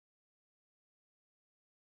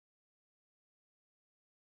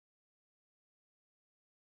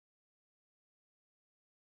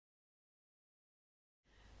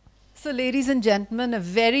So ladies and gentlemen, a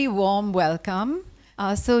very warm welcome.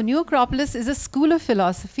 So New Acropolis is a school of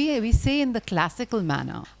philosophy, we say in the classical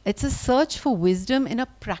manner. It's a search for wisdom in a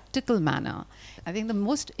practical manner. I think the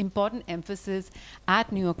most important emphasis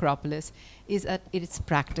at New Acropolis is that it's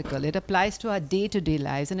practical. It applies to our day-to-day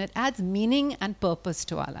lives and it adds meaning and purpose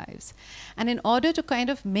to our lives. And in order to kind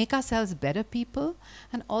of make ourselves better people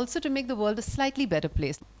and also to make the world a slightly better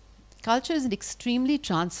place, culture is an extremely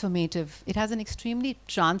transformative, it has an extremely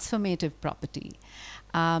transformative property.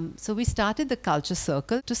 So we started the Culture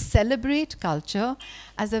Circle to celebrate culture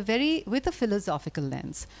as with a philosophical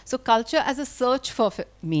lens. So culture as a search for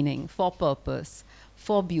meaning, for purpose,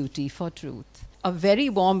 for beauty, for truth. A very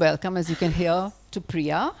warm welcome, as you can hear, to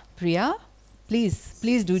Priya. Priya,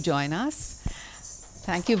 please do join us.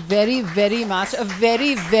 Thank you very, very much. A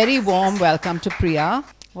very, very warm welcome to Priya.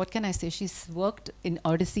 What can I say? She's worked in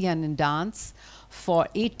Odissi and in dance for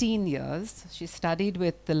 18 years. She studied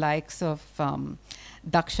with the likes of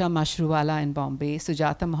Daksha Mashruwala in Bombay,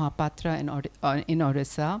 Sujata Mahapatra in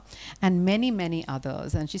Orissa, and many, many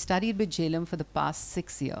others. And she studied with Jhelum for the past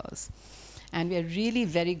 6 years. And we are really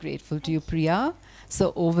very grateful to you, Priya.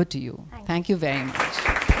 So over to you. Thank you very much.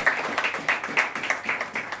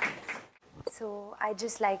 So I'd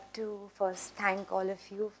just like to first thank all of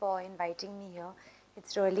you for inviting me here.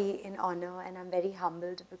 It's really an honor and I'm very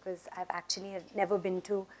humbled because I've actually never been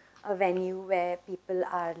to a venue where people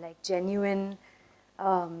are like genuine,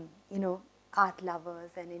 art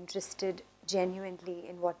lovers and interested genuinely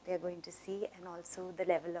in what they're going to see, and also the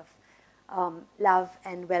level of love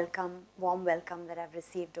and warm welcome that I've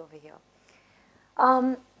received over here.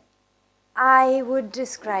 I would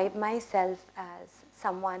describe myself as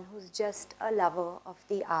someone who's just a lover of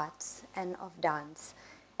the arts and of dance.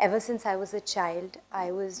 Ever since I was a child,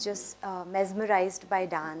 I was just mesmerized by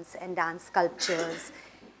dance and dance sculptures.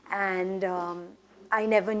 And I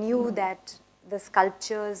never knew that the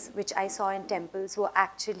sculptures which I saw in temples were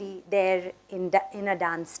actually there in a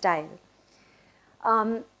dance style.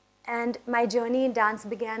 And my journey in dance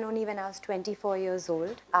began only when I was 24 years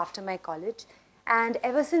old, after my college. And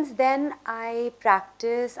ever since then, I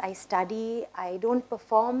practice, I study, I don't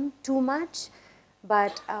perform too much.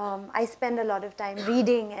 But I spend a lot of time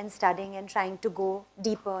reading and studying and trying to go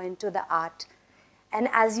deeper into the art. And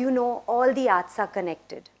as you know, all the arts are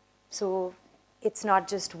connected. So it's not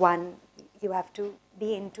just one. You have to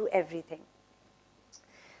be into everything.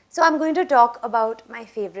 So I'm going to talk about my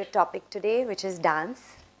favorite topic today, which is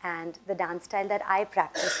dance, and the dance style that I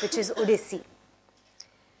practice, which is Odissi.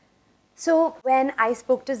 So when I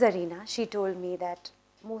spoke to Zarina, she told me that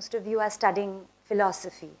most of you are studying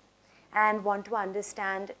philosophy and want to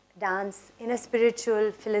understand dance in a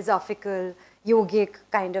spiritual, philosophical, yogic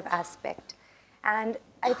kind of aspect. And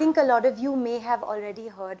I think a lot of you may have already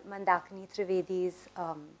heard Mandakini Trivedi's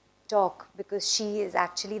talk, because she is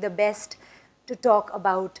actually the best to talk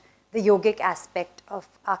about the yogic aspect of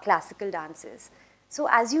our classical dances. So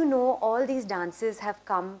as you know, all these dances have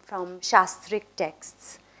come from Shastric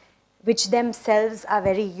texts, which themselves are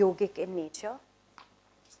very yogic in nature.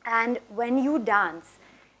 And when you dance,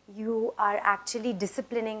 you are actually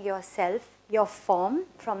disciplining yourself, your form,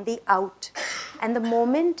 from the out. And the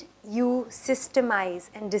moment you systemize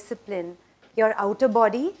and discipline your outer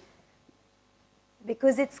body,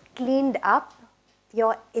 because it's cleaned up,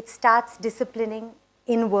 it starts disciplining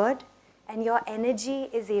inward, and your energy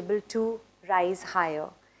is able to rise higher.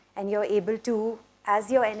 And you're able to,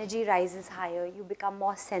 as your energy rises higher, you become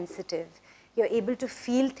more sensitive. You're able to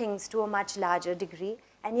feel things to a much larger degree,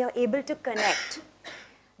 and you're able to connect.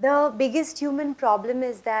 The biggest human problem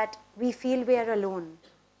is that we feel we are alone,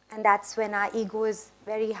 and that's when our ego is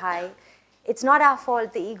very high. It's not our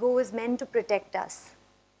fault. The ego was meant to protect us.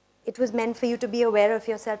 It was meant for you to be aware of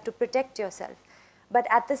yourself, to protect yourself. But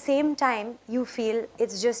at the same time, you feel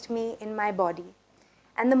it's just me in my body.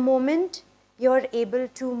 And the moment you're able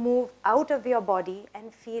to move out of your body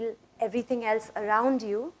and feel everything else around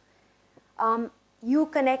you, you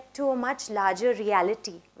connect to a much larger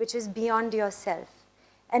reality, which is beyond yourself.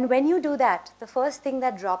 And when you do that, the first thing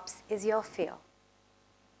that drops is your fear.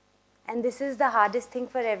 And this is the hardest thing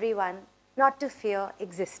for everyone, not to fear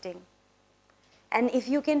existing. And if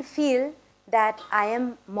you can feel that I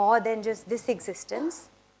am more than just this existence,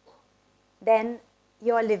 then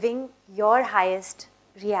you're living your highest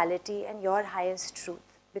reality and your highest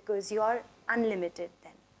truth, because you're unlimited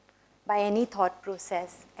then by any thought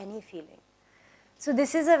process, any feeling. So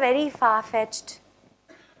this is a very far-fetched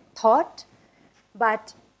thought,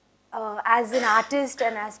 but as an artist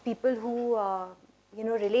and as people who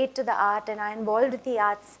relate to the art and are involved with the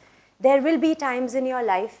arts, there will be times in your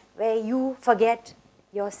life where you forget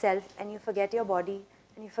yourself and you forget your body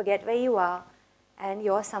and you forget where you are and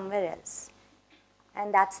you're somewhere else.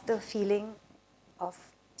 And that's the feeling of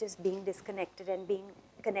just being disconnected and being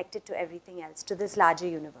connected to everything else, to this larger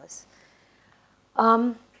universe.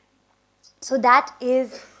 So that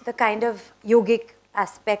is the kind of yogic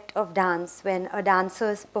aspect of dance when a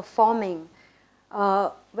dancer is performing.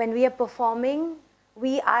 When we are performing,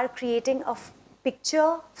 we are creating a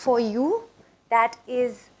picture for you that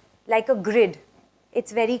is like a grid.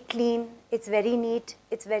 It's very clean, it's very neat,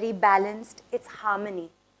 it's very balanced, it's harmony.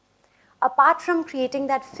 Apart from creating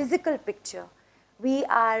that physical picture, we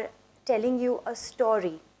are telling you a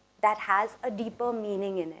story that has a deeper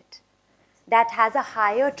meaning in it, that has a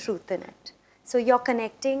higher truth in it. So you're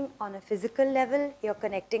connecting on a physical level, you're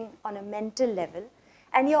connecting on a mental level,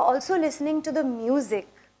 and you're also listening to the music,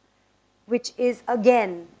 which is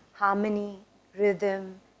again harmony,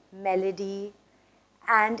 rhythm, melody,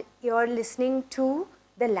 and you're listening to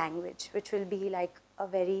the language, which will be like a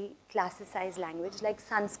very classicized language like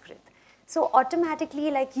Sanskrit. So automatically,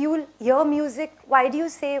 like you'll hear music. Why do you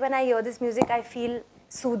say when I hear this music, I feel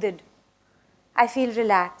soothed? I feel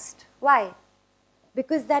relaxed. Why?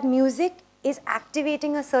 Because that music is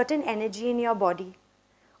activating a certain energy in your body.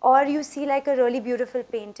 Or you see like a really beautiful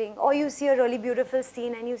painting, or you see a really beautiful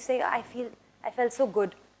scene and you say, I felt so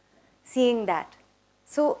good seeing that.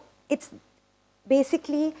 So it's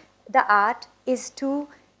basically the art is to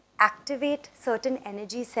activate certain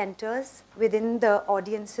energy centers within the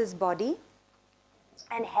audience's body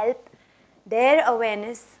and help their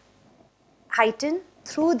awareness heighten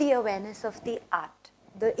through the awareness of the art,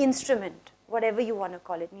 the instrument, whatever you want to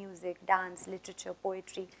call it, music, dance, literature,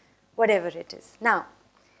 poetry, whatever it is. Now,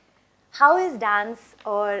 how is dance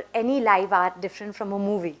or any live art different from a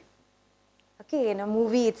movie? Okay, in a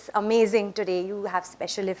movie it's amazing today. You have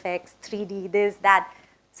special effects, 3D, this, that.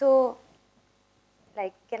 So,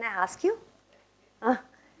 like, can I ask you?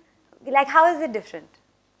 Like, how is it different?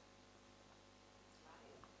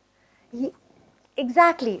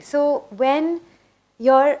 Exactly. So, when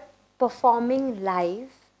you're performing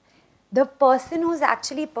live, the person who's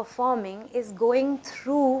actually performing is going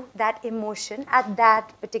through that emotion at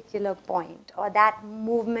that particular point, or that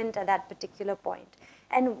movement at that particular point.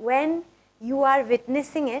 And when you are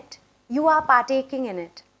witnessing it, you are partaking in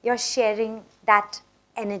it. You're sharing that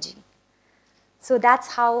energy. So that's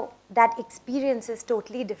how that experience is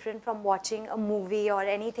totally different from watching a movie or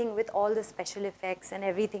anything with all the special effects and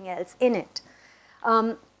everything else in it.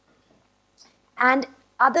 And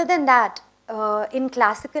other than that, in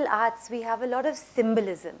classical arts, we have a lot of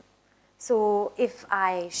symbolism. So if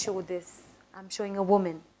I show this, I'm showing a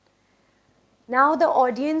woman. Now the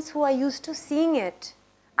audience who are used to seeing it,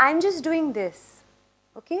 I'm just doing this,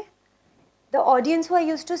 okay? The audience who are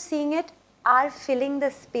used to seeing it are filling the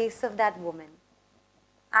space of that woman.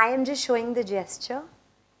 I am just showing the gesture,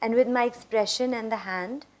 and with my expression and the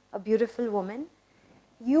hand, a beautiful woman,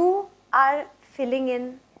 you are filling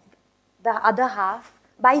in the other half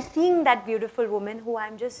by seeing that beautiful woman who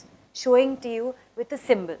I'm just showing to you with a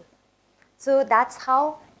symbol. So that's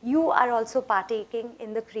how you are also partaking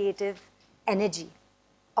in the creative energy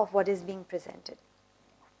of what is being presented.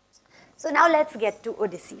 So now let's get to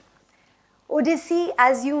Odissi. Odissi,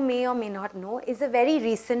 as you may or may not know, is a very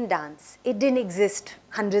recent dance. It didn't exist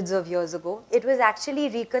hundreds of years ago. It was actually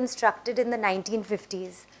reconstructed in the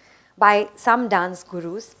 1950s by some dance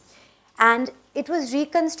gurus. And it was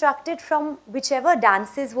reconstructed from whichever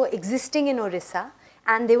dances were existing in Orissa.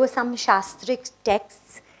 And there were some shastric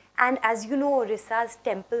texts. And as you know, Orissa's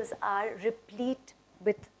temples are replete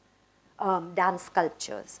with dance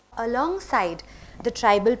sculptures. Alongside the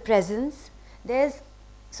tribal presence, there's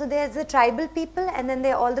the tribal people, and then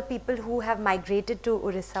there are all the people who have migrated to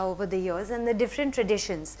Orissa over the years and the different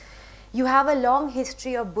traditions. You have a long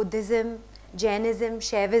history of Buddhism, Jainism,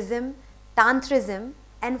 Shaivism, Tantrism,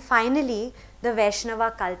 and finally the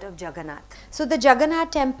Vaishnava cult of Jagannath. So the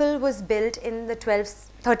Jagannath temple was built in the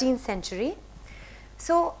 13th century.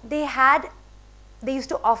 So they used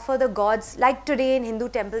to offer the gods, like today in Hindu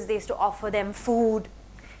temples, they used to offer them food.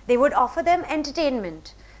 They would offer them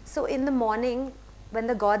entertainment. So in the morning, when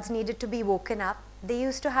the gods needed to be woken up, they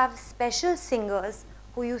used to have special singers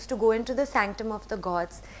who used to go into the sanctum of the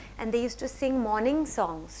gods, and they used to sing morning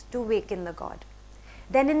songs to waken the god.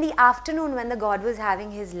 Then in the afternoon, when the god was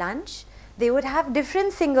having his lunch, they would have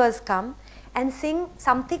different singers come and sing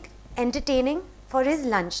something entertaining for his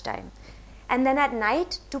lunchtime. And then at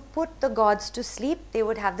night, to put the gods to sleep, they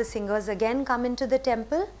would have the singers again come into the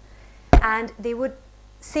temple, and they would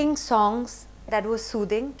sing songs that were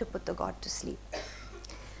soothing to put the god to sleep.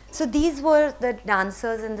 So these were the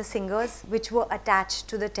dancers and the singers which were attached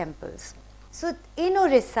to the temples. So in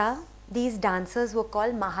Orissa, these dancers were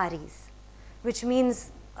called Maharis, which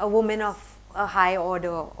means a woman of a high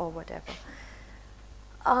order or whatever.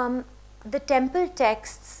 The temple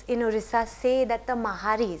texts in Orissa say that the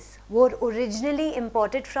Maharis were originally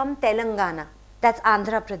imported from Telangana, that's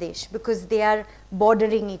Andhra Pradesh, because they are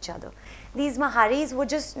bordering each other. These Maharis were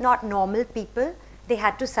just not normal people. They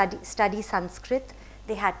had to study Sanskrit,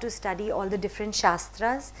 they had to study all the different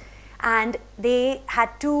Shastras, and they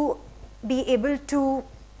had to be able to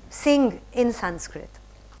sing in Sanskrit.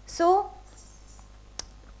 So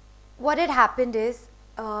what had happened is,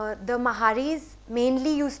 the Maharis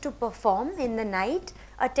mainly used to perform in the night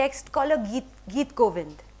a text called a Geet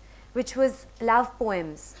Govind, which was love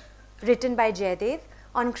poems written by Jayadev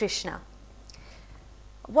on Krishna.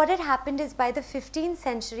 What had happened is, by the 15th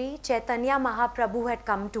century, Chaitanya Mahaprabhu had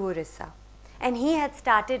come to Orissa, and he had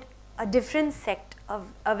started a different sect of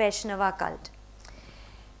a Vaishnava cult.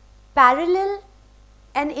 Parallel,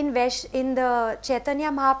 and in the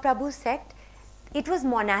Chaitanya Mahaprabhu sect, it was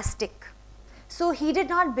monastic. So he did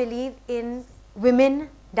not believe in women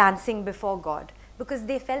dancing before God, because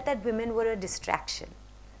they felt that women were a distraction.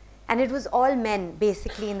 And it was all men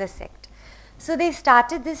basically in the sect. So they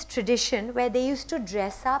started this tradition where they used to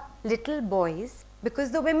dress up little boys,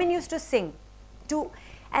 because the women used to sing.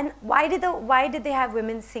 And why did they have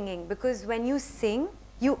women singing? Because when you sing,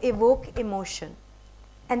 you evoke emotion.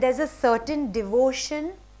 And there's a certain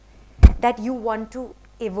devotion that you want to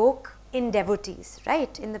evoke in devotees,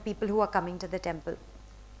 right? In the people who are coming to the temple.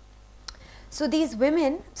 So these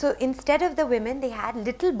women, so instead of the women, they had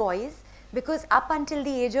little boys, because up until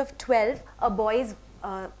the age of 12, a boy's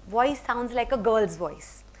voice sounds like a girl's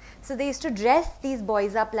voice. So they used to dress these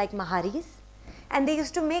boys up like Maharis, and they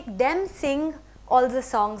used to make them sing all the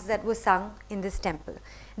songs that were sung in this temple.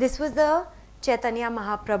 This was the Chaitanya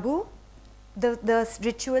Mahaprabhu, the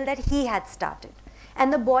ritual that he had started.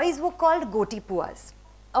 And the boys were called Gotipuas.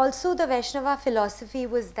 Also, the Vaishnava philosophy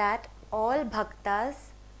was that all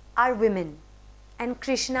bhaktas are women and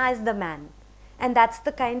Krishna is the man. And that's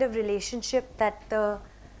the kind of relationship that the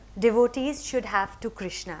devotees should have to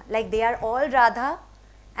Krishna. Like, they are all Radha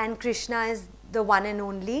and Krishna is the one and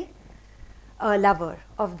only lover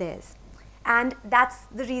of theirs. And that's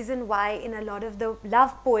the reason why in a lot of the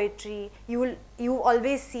love poetry, you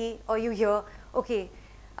always see or you hear, okay,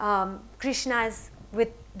 Krishna is with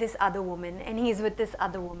this other woman, and he's with this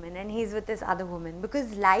other woman, and he's with this other woman,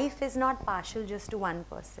 because life is not partial just to one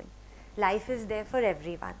person. Life is there for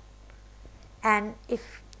everyone. And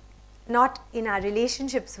if not in our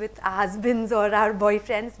relationships with our husbands or our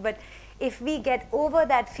boyfriends, but if we get over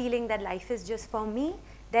that feeling that life is just for me,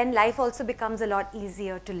 then life also becomes a lot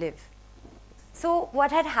easier to live. So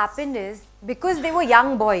what had happened is, because they were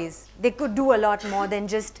young boys, they could do a lot more than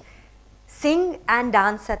just sing and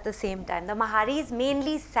dance at the same time. The Maharis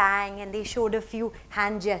mainly sang, and they showed a few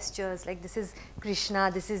hand gestures, like this is Krishna,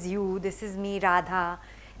 this is you, this is me, Radha,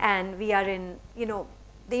 and we are in,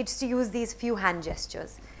 they used to use these few hand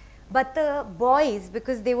gestures. But the boys,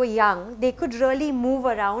 because they were young, they could really move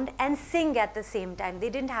around and sing at the same time. They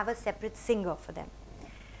didn't have a separate singer for them.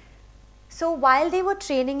 So while they were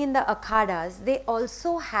training in the akhadas, they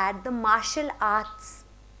also had the martial arts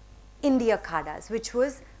in the akhadas, which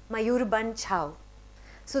was Mayurband Chhau.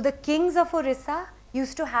 So the kings of Orissa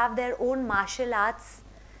used to have their own martial arts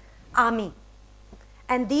army.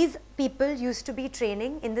 And these people used to be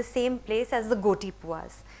training in the same place as the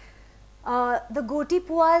Gotipuas. The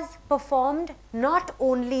Gotipuas performed not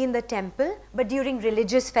only in the temple, but during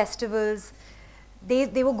religious festivals. They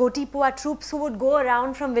were Gotipua troops who would go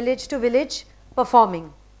around from village to village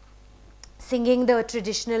performing, singing the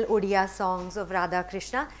traditional Odia songs of Radha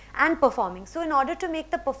Krishna and performing. So in order to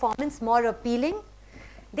make the performance more appealing,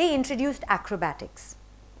 they introduced acrobatics.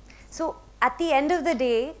 So at the end of the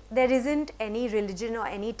day, there isn't any religion or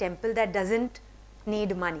any temple that doesn't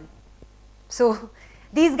need money. So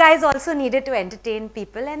these guys also needed to entertain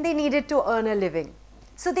people, and they needed to earn a living.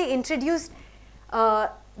 So they introduced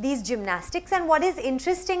these gymnastics, and what is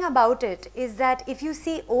interesting about it is that if you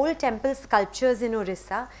see old temple sculptures in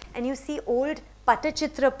Orissa and you see old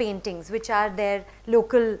Patachitra paintings, which are their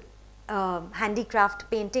local handicraft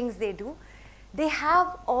paintings they do, they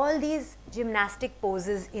have all these gymnastic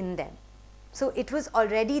poses in them. So it was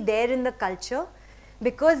already there in the culture,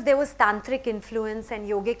 because there was tantric influence and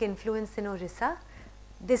yogic influence in Orissa.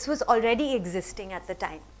 This was already existing at the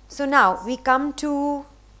time. So now we come to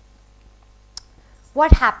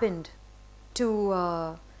what happened to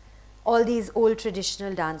all these old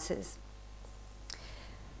traditional dances.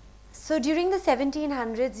 So during the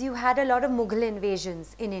 1700s, you had a lot of Mughal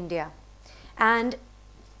invasions in India, and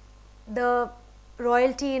the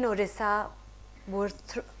royalty in Orissa were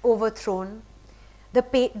overthrown.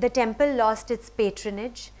 The temple lost its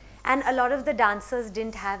patronage, and a lot of the dancers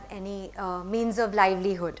didn't have any means of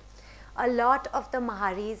livelihood. A lot of the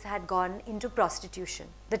Maharis had gone into prostitution,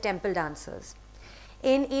 the temple dancers.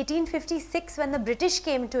 In 1856, when the British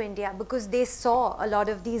came to India, because they saw a lot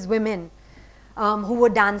of these women who were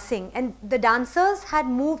dancing, and the dancers had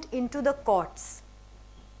moved into the courts.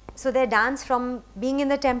 So their dance from being in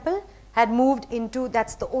the temple had moved into,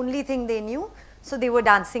 that's the only thing they knew. So they were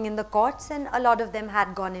dancing in the courts, and a lot of them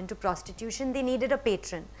had gone into prostitution. They needed a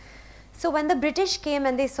patron. So when the British came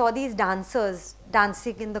and they saw these dancers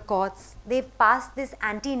dancing in the courts, they passed this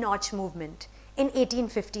anti-nautch movement in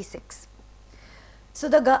 1856. So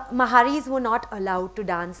the Maharis were not allowed to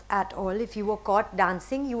dance at all. If you were caught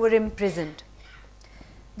dancing, you were imprisoned.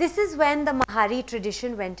 This is when the Mahari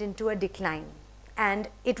tradition went into a decline, and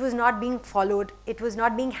it was not being followed. It was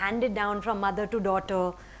not being handed down from mother to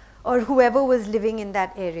daughter or whoever was living in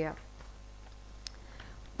that area.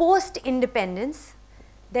 Post-independence,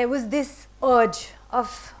 there was this urge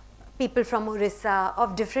of people from Odissi,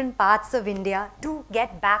 of different parts of India, to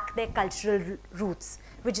get back their cultural roots,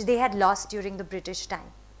 which they had lost during the British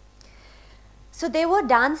time. So there were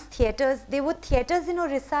dance theatres. There were theatres in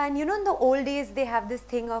Odissi, and you know, in the old days they have this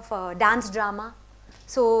thing of dance drama.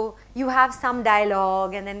 So you have some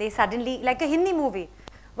dialogue, and then they suddenly, like a Hindi movie.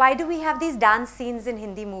 Why do we have these dance scenes in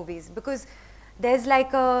Hindi movies? Because there's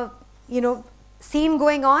like a, you know, scene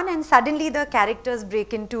going on, and suddenly the characters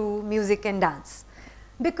break into music and dance.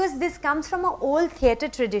 Because this comes from an old theatre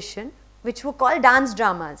tradition, which were called dance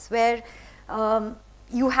dramas, where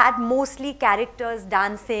you had mostly characters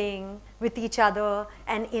dancing with each other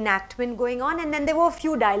and enactment going on, and then there were a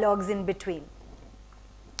few dialogues in between.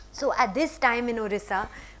 So at this time in Odisha,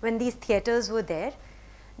 when these theatres were there,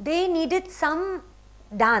 they needed some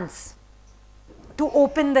dance to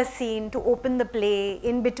open the scene, to open the play.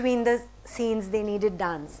 In between the scenes, they needed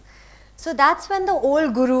dance. So that's when the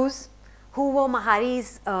old gurus, who were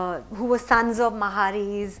Maharis, who were sons of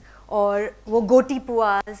Maharis or were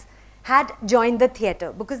Gotipuas, had joined the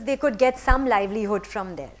theatre, because they could get some livelihood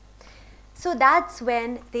from there. So that's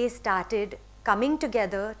when they started coming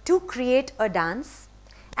together to create a dance,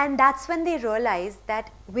 and that's when they realized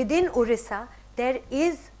that within Orissa there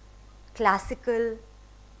is classical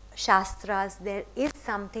shastras, there is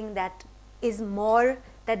something that is more,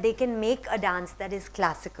 that they can make a dance that is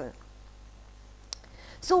classical.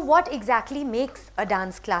 So what exactly makes a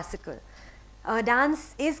dance classical? A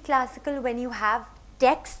dance is classical when you have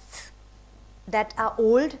texts that are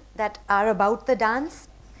old, that are about the dance,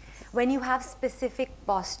 when you have specific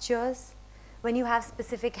postures, when you have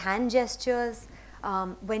specific hand gestures,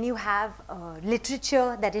 when you have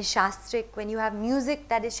literature that is shastric, when you have music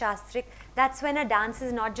that is shastric, that's when a dance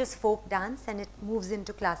is not just folk dance and it moves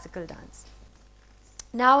into classical dance.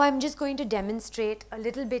 Now I'm just going to demonstrate a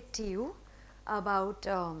little bit to you about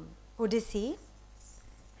Odissi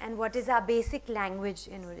and what is our basic language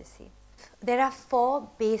in Odissi. There are 4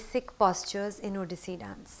 basic postures in Odissi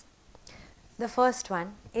dance. The first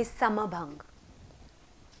one is Samabhang.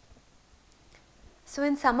 So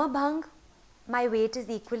in Samabhang, my weight is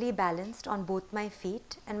equally balanced on both my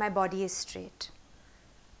feet and my body is straight.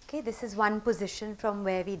 Okay, this is one position from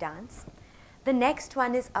where we dance. The next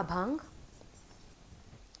one is Abhang.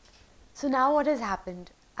 So now what has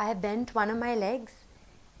happened? I have bent one of my legs,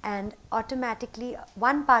 and automatically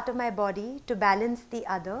one part of my body, to balance the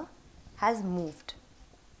other, has moved.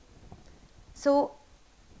 So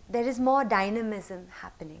there is more dynamism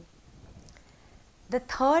happening. The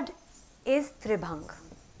third is Tribhang.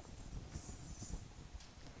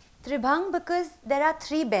 Tribhang because there are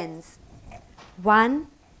 3 bends. 1,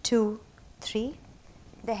 2, 3.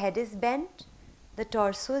 The head is bent, the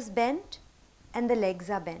torso is bent, and the legs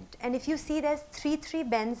are bent. And if you see, there's 3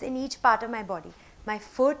 bends in each part of my body. My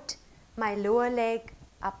foot, my lower leg,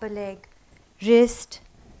 upper leg, wrist,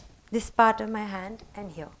 this part of my hand,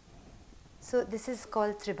 and here. So this is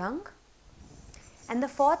called Tribhang. And the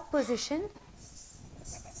 4th position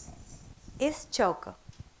is Chauka.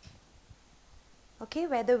 Okay,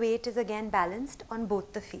 where the weight is again balanced on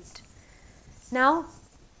both the feet. Now,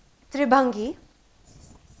 Tribhangi,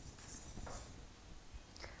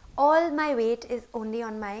 all my weight is only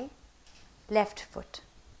on my left foot.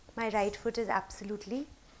 My right foot is absolutely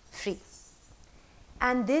free.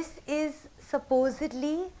 And this is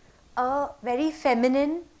supposedly a very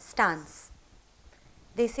feminine stance.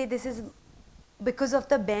 They say this is because of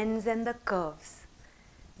the bends and the curves.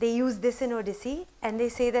 They use this in Odissi, and they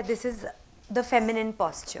say that this is the feminine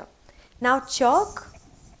posture. Now Chauk,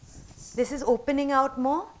 this is opening out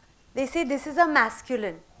more. They say this is a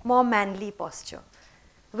masculine, more manly posture.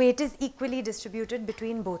 weight is equally distributed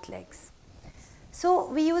between both legs. So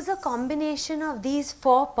we use a combination of these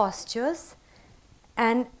 4 postures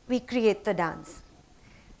and we create the dance.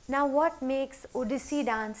 Now what makes Odissi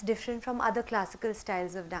dance different from other classical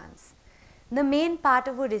styles of dance? The main part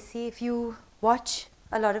of Odissi, if you watch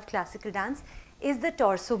a lot of classical dance, is the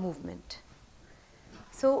torso movement.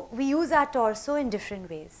 So we use our torso in different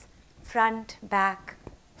ways: front, back,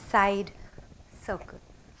 side, circle.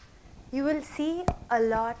 You will see a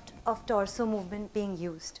lot of torso movement being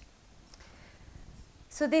used.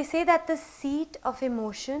 So they say that the seat of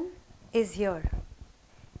emotion is here,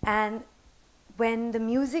 and when the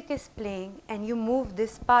music is playing and you move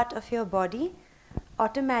this part of your body,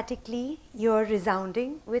 automatically you're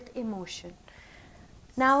resounding with emotion.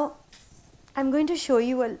 Now I'm going to show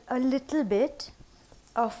you a little bit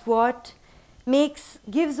of what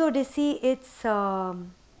gives Odissi its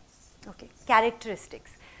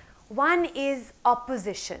characteristics. One is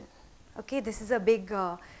opposition. Okay, this is a big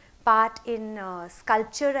part in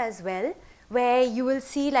sculpture as well, where you will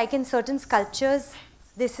see, like in certain sculptures,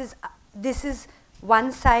 this is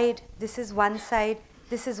one side, this is one side,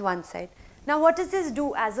 this is one side. Now what does this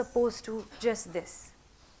do as opposed to just this?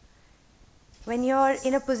 When you're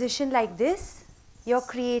in a position like this, you're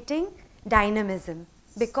creating dynamism,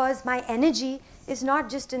 because my energy is not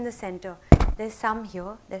just in the center. There's some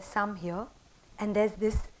here, and there's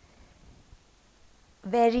this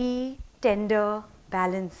very tender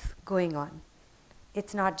balance going on.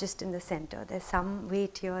 It's not just in the center. There's some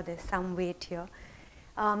weight here, there's some weight here.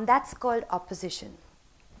 That's called opposition.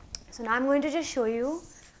 So now I'm going to just show you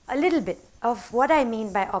a little bit of what I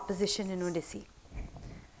mean by opposition in Odissi.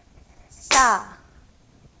 Ta,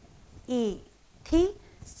 I, thi,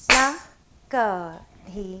 na, ka,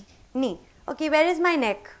 dhi, ni. Okay, where is my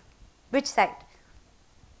neck? Which side?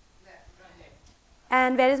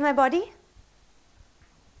 And where is my body?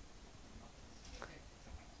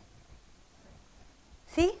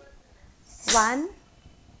 See? 1,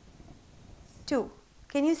 2.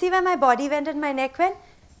 Can you see where my body went and my neck went?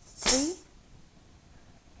 3,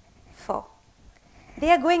 4.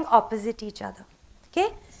 They are going opposite each other. Okay?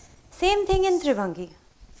 Same thing in Trivangi.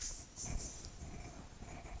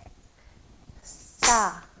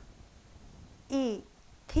 Ta, I,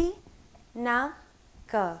 thi, na,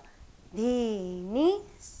 ka, dhi, ni.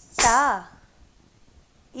 Ta,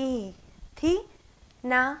 I, thi,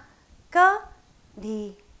 na, ka,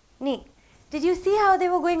 dhi, ni. Did you see how they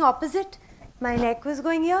were going opposite? My neck was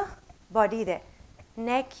going here, body there.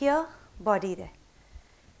 Neck here, body there.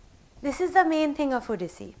 This is the main thing of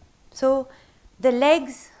Odissi. So the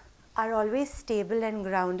legs are always stable and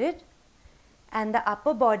grounded, and the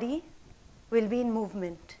upper body will be in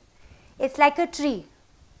movement. It's like a tree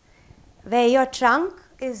where your trunk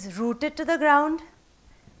is rooted to the ground,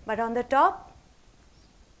 but on the top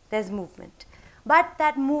there's movement. But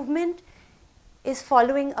that movement is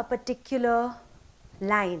following a particular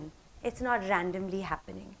line. It's not randomly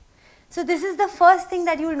happening. So this is the first thing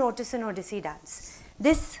that you will notice in Odissi dance,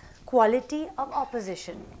 this quality of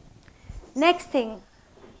opposition. Next thing,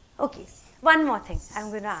 okay, one more thing I'm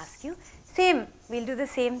going to ask you. Same, we'll do the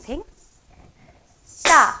same thing.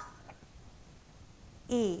 Ta,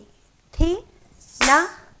 I, thi, na,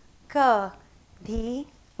 ka, dhi,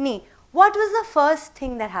 ni. What was the first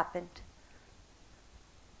thing that happened?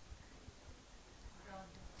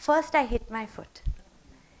 First I hit my foot.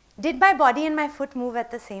 Did my body and my foot move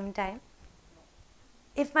at the same time?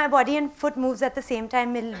 If my body and foot moves at the same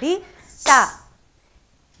time, it will be ta,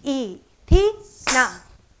 I, thi, na.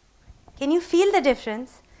 Can you feel the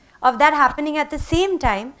difference of that happening at the same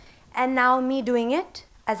time and now me doing it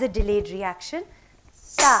as a delayed reaction?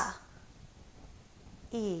 Ta,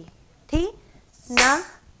 I, thi, na,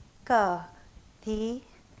 ka, dhi,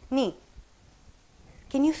 ni.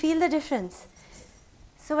 Can you feel the difference?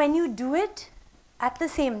 So when you do it at the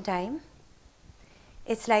same time,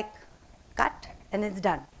 it's like cut and it's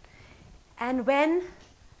done. And when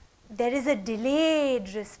there is a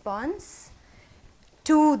delayed response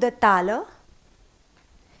to the tala,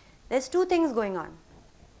 there's two things going on.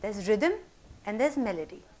 There's rhythm and there's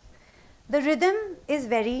melody. The rhythm is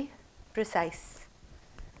very precise,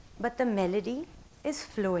 but the melody is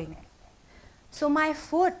flowing. So my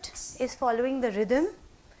foot is following the rhythm,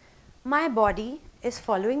 my body is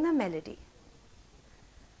following the melody.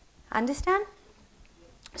 Understand?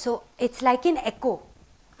 So it's like an echo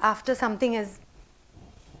after something is,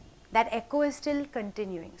 that echo is still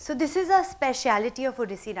continuing. So this is a speciality of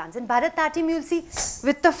Odissi dance. In Bharatanatyam you'll see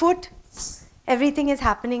with the foot, everything is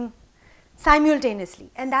happening simultaneously,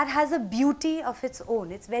 and that has a beauty of its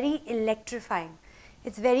own. It's very electrifying.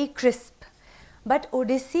 It's very crisp. But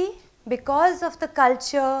Odissi because of the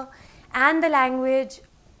culture and the language,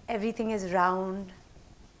 everything is round,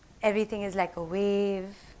 everything is like a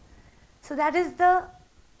wave. So that is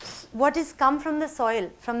what is come from the soil,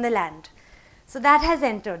 from the land. So that has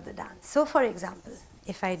entered the dance. So for example,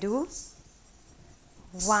 if I do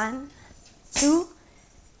 1, 2,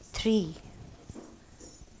 3,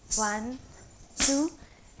 1, 2,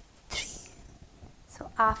 3.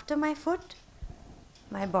 So after my foot,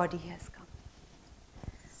 my body has come.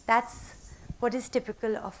 That's what is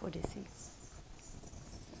typical of Odissi.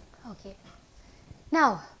 Okay.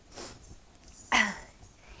 Now,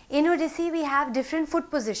 in Odissi we have different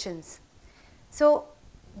foot positions. So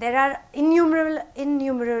there are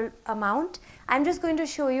innumerable amount. I'm just going to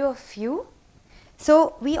show you a few.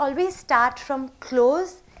 So we always start from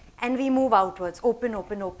close and we move outwards, open,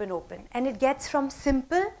 open, open, open. And it gets from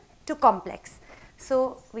simple to complex.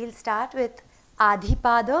 So we'll start with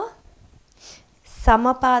Adhipada,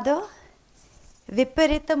 Samapada,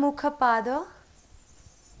 Viparita Mukhapada,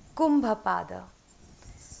 Kumbhapada,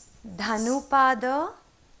 Dhanupada,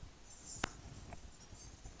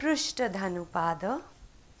 Prushta Dhanupada,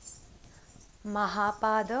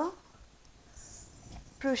 Mahapada,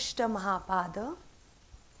 Prushta Mahapada,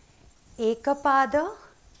 Ekapada,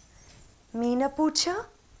 Meenapucha,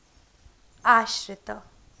 Ashrita,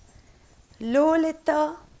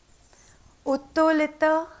 Lolita,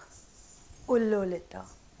 Uttolita, Ullolita,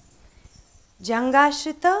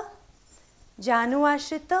 Jangashrita,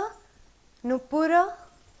 Januashrita, Nupura,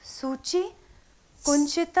 Suchi,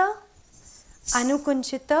 Kunchita,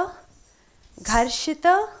 Anukunchita,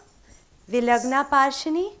 Gharshita, Vilagna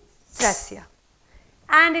Parshini, Trasya.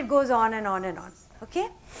 And it goes on and on and on. Okay?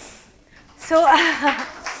 So,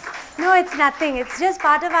 no, it's nothing. It's just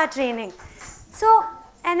part of our training. So,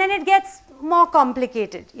 and then it gets more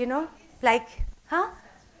complicated, you know, like, huh?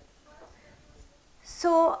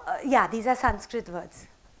 So, yeah, these are Sanskrit words.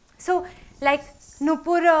 So, like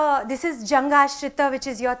Nupura, this is Jangashrita, which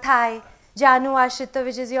is your thigh, Janu Ashrita,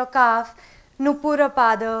 which is your calf, Nupura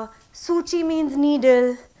Pada, Suchi means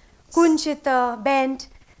needle, Kunchita, bent.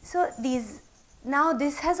 So, now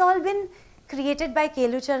this has all been created by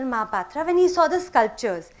Kelucharan Mahapatra when he saw the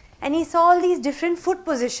sculptures and he saw all these different foot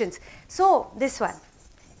positions. So, this one,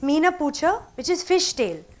 Meenapucha, which is fish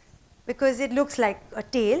tail, because it looks like a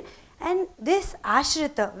tail, and this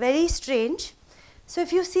Ashrita, very strange. So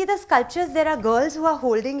if you see the sculptures, there are girls who are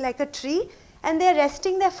holding like a tree and they are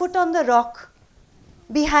resting their foot on the rock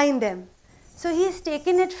behind them. So he has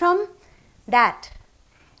taken it from that.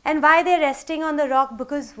 And why they are resting on the rock?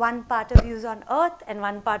 Because one part of you is on earth and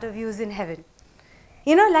one part of you is in heaven.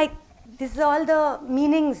 You know, like this is all the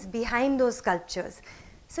meanings behind those sculptures.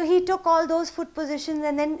 So he took all those foot positions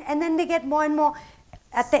and then they get more and more.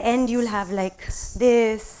 At the end you'll have like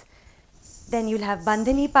this. Then you'll have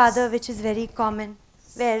Bandhani Pada, which is very common,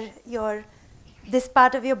 where this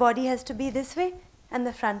part of your body has to be this way and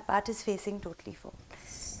the front part is facing totally forward.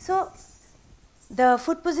 So the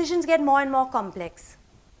foot positions get more and more complex.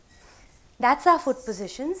 That's our foot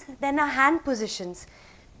positions. Then our hand positions.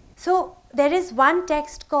 So there is one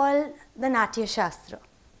text called the Natya Shastra,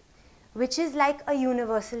 which is like a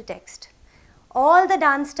universal text. All the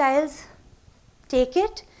dance styles take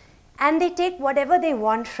it and they take whatever they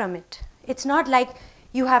want from it. It's not like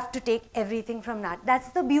you have to take everything from Natya. That's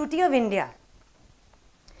the beauty of India,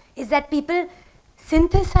 is that people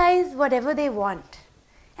synthesize whatever they want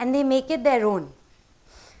and they make it their own.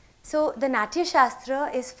 So the Natya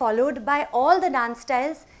Shastra is followed by all the dance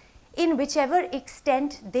styles in whichever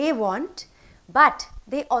extent they want, but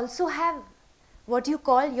they also have what you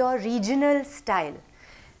call your regional style,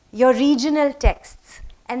 your regional texts,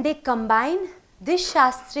 and they combine this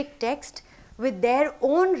Shastric text with their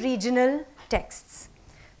own regional texts.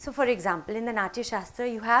 So for example, in the Natya Shastra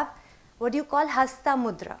you have what you call Hasta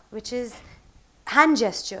Mudra, which is hand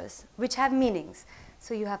gestures, which have meanings.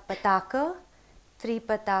 So you have Pataka,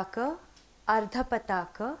 Tripataka, Ardha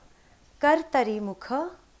Pataka, Kartari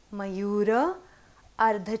Mukha, Mayura,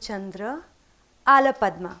 Ardha Chandra, Ala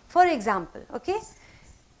Padma. For example, okay?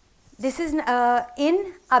 This is in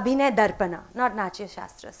Abhinay Darpana, not Natya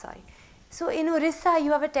Shastra, sorry. So in Orissa,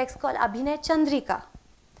 you have a text called Abhinay Chandrika,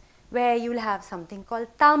 where you will have something called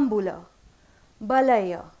Tambula,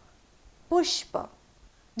 Balaya, Pushpa,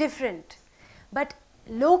 different. But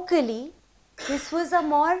locally, this was a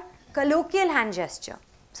more colloquial hand gesture.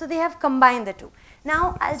 So they have combined the two.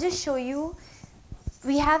 Now I'll just show you,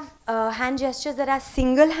 we have hand gestures that are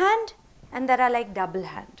single hand and that are like double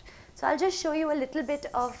hand. So I'll just show you a little bit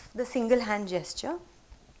of the single hand gesture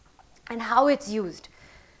and how it's used.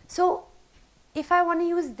 So if I want to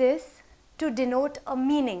use this to denote a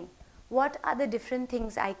meaning what are the different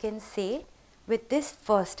things I can say with this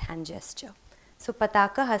first hand gesture. So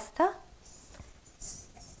Pataka Hasta,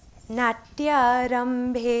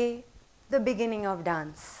 Natyarambhe, the beginning of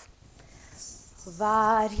dance.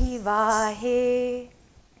 Varhi Vahe,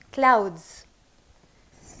 clouds.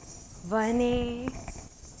 Vane,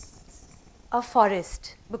 a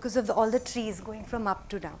forest, because of all the trees going from up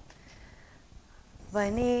to down.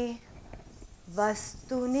 Vane,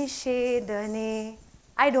 Vastu Nishedane,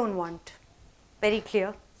 I don't want. Very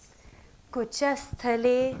clear.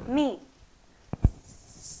 Kuchasthale, me.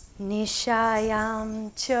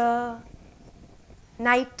 Nishayam cha,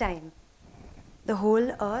 night time. The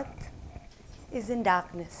whole earth is in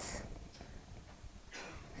darkness.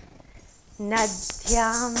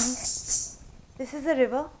 Nadhyam, this is a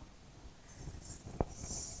river.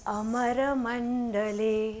 Amara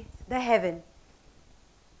Mandale, the heaven.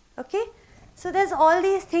 Okay? So there's all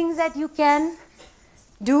these things that you can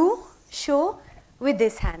do, show with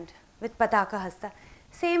this hand, with Pataka Hasta.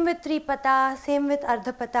 Same with Tripata, same with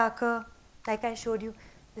Ardha Pataka. Like I showed you,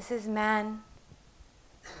 this is man,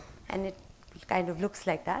 and it kind of looks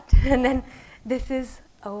like that. And then this is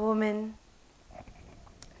a woman.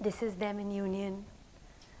 This is them in union.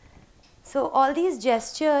 So all these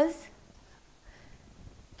gestures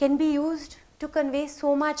can be used to convey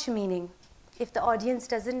so much meaning if the audience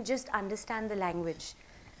doesn't just understand the language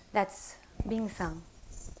that's being sung.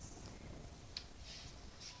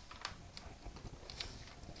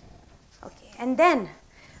 Okay, and then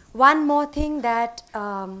one more thing that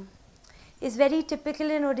is very typical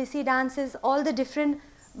in Odissi dance is all the different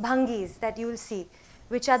bhangis that you will see,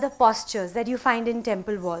 which are the postures that you find in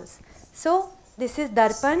temple walls. So this is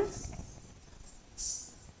Darpan.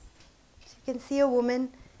 You can see a woman,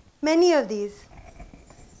 many of these,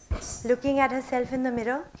 looking at herself in the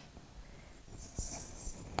mirror.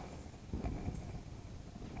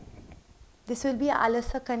 This will be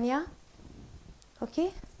Alasa Kanya.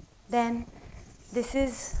 Okay. Then this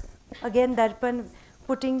is again Darpan,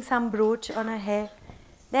 putting some brooch on her hair.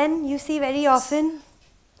 Then you see very often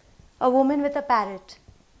a woman with a parrot,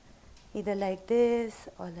 either like this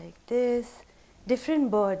or like this, different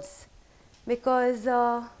birds, because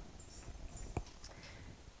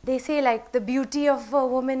they say like the beauty of a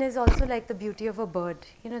woman is also like the beauty of a bird.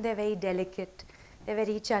 You know, they're very delicate, they're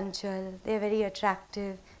very chanchal, they're very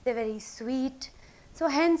attractive, they're very sweet. So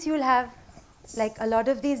hence you'll have like a lot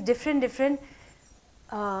of these different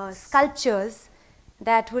sculptures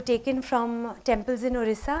that were taken from temples in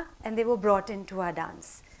Orissa and they were brought into our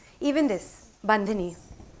dance. Even this, Bandhani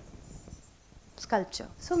sculpture.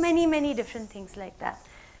 So many different things like that.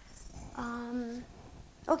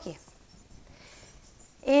 Okay.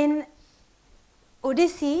 In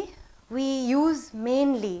Odissi, we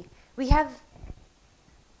have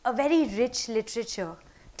a very rich literature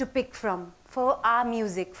to pick from for our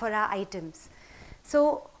music, for our items.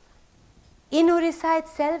 So in Orissa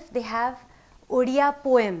itself, they have Odia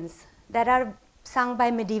poems that are sung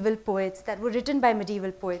by medieval poets, that were written by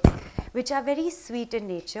medieval poets, which are very sweet in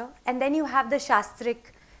nature. And then you have the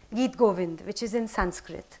Shastric Geet Govind, which is in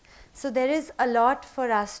Sanskrit. So there is a lot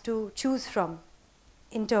for us to choose from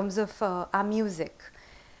in terms of our music.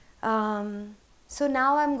 So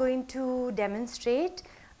now I'm going to demonstrate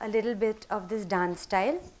a little bit of this dance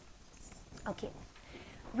style. Okay.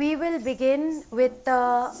 We will begin with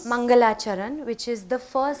the Mangalacharan, which is the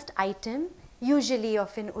first item usually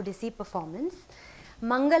of an Odissi performance.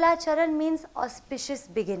 Mangalacharan means auspicious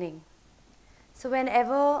beginning. So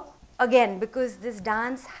whenever, again, because this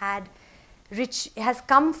dance has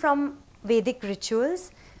come from Vedic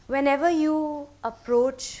rituals, whenever you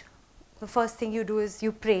approach, the first thing you do is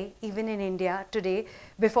you pray. Even in India today,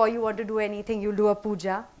 before you want to do anything, you do a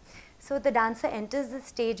puja. So the dancer enters the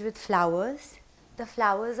stage with flowers. The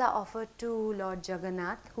flowers are offered to Lord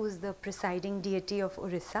Jagannath, who is the presiding deity of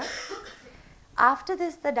Orissa. After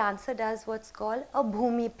this, the dancer does what's called a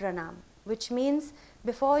Bhumi Pranam, which means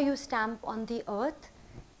before you stamp on the earth,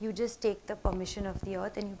 you just take the permission of the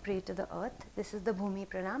earth and you pray to the earth. This is the Bhumi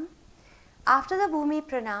Pranam. After the Bhumi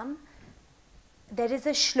Pranam, there is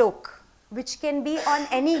a shlok, which can be on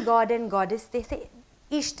any god and goddess. They say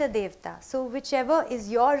Ishta Devta. So whichever is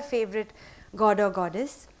your favorite god or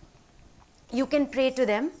goddess, you can pray to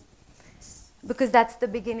them, because that's the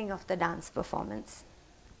beginning of the dance performance.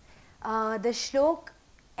 The shlok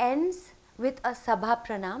ends with a Sabha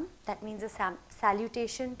Pranam. That means a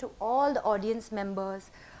salutation to all the audience members,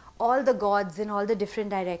 all the gods in all the different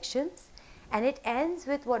directions. And it ends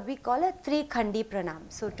with what we call a Trikhandi Pranam.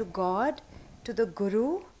 So to God, to the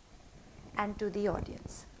Guru, and to the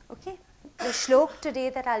audience. Okay? The shlok today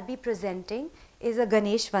that I'll be presenting is a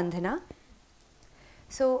Ganesh Vandana.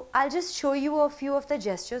 So I'll just show you a few of the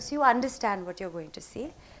gestures so you understand what you're going to see.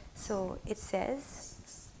 So it says,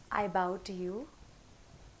 I bow to you.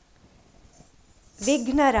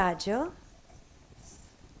 Vighna Raja.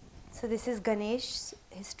 So this is Ganesh,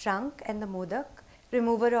 his trunk and the modak,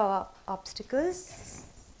 remover of obstacles.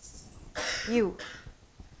 You,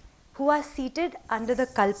 who are seated under the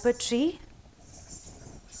kalpa tree.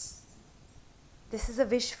 This is a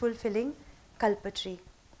wish fulfilling kalpa tree.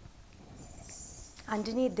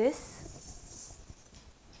 Underneath this,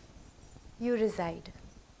 you reside.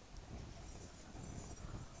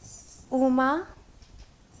 Uma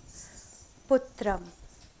Putram.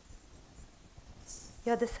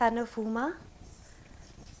 You're the son of Uma.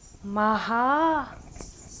 Maha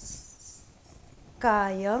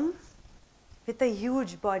Kayam, with a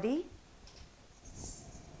huge body.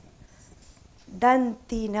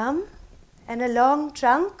 Dantinam, and a long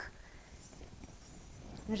trunk.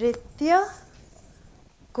 Nritya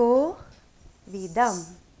Ko Vidam.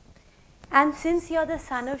 And since you're the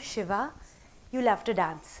son of Shiva, you love to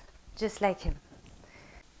dance, just like him.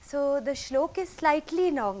 So the shlok is slightly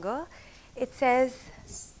longer. It says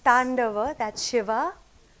Tandava, that's Shiva.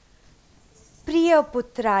 Priya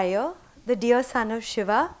Putraya, the dear son of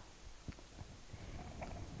Shiva.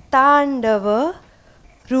 Tandava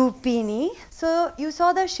Rupini. So you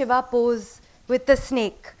saw the Shiva pose with the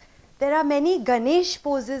snake. There are many Ganesh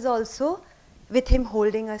poses also with him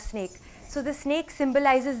holding a snake. So the snake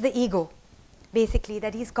symbolizes the ego, basically,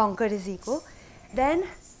 that he's conquered his ego. Then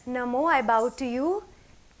Namo, I bow to you.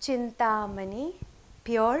 Chintamani,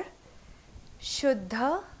 pure.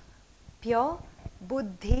 Shuddha, pure.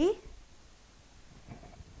 Buddhi,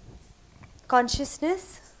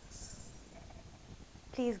 consciousness.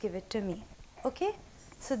 Please give it to me. Okay?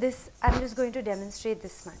 So this, I'm just going to demonstrate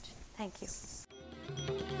this much. Thank you.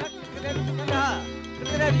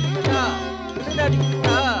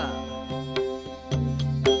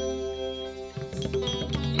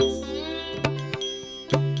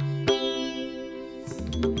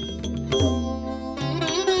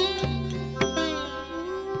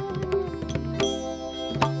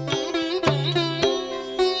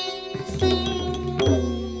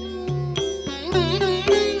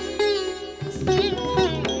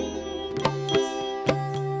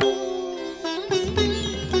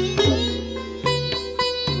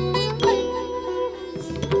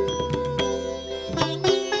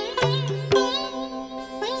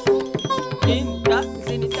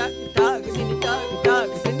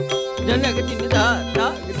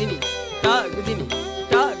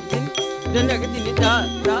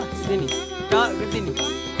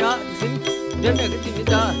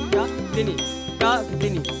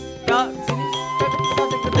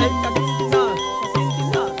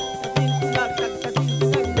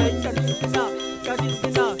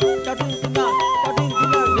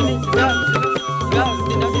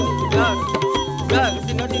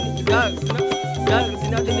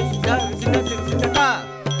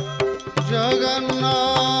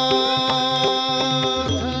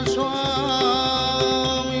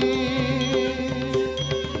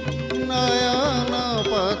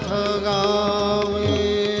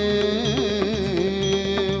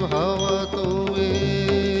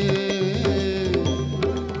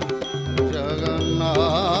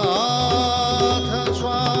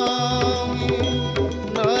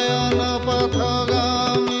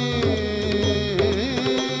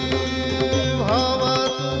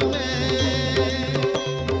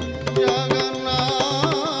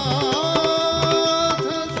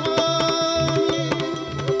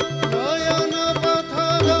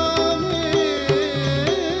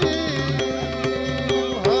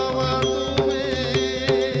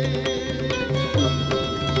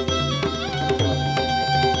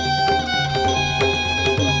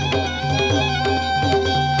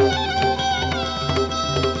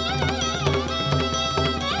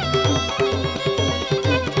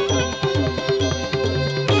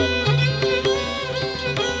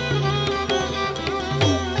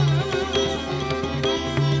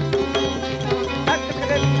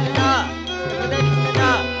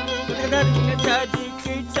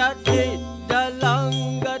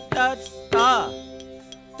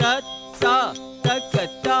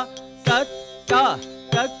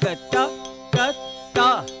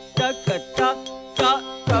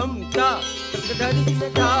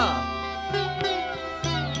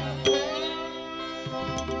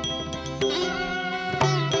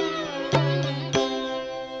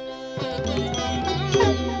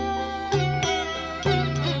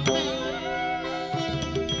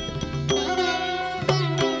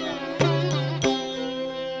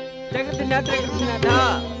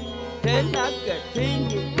 Jagadinata, Tenaka,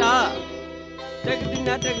 Tinita.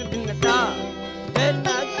 Tagadina tagadina da,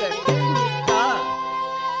 lena katini da.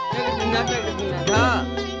 Tagadina tagadina da,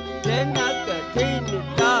 lena katini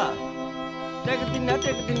da. Tagadina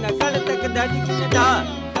tagadina kala tagadadi gina da,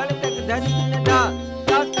 kala tagadadi gina da,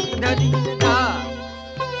 da tagadadi gina da.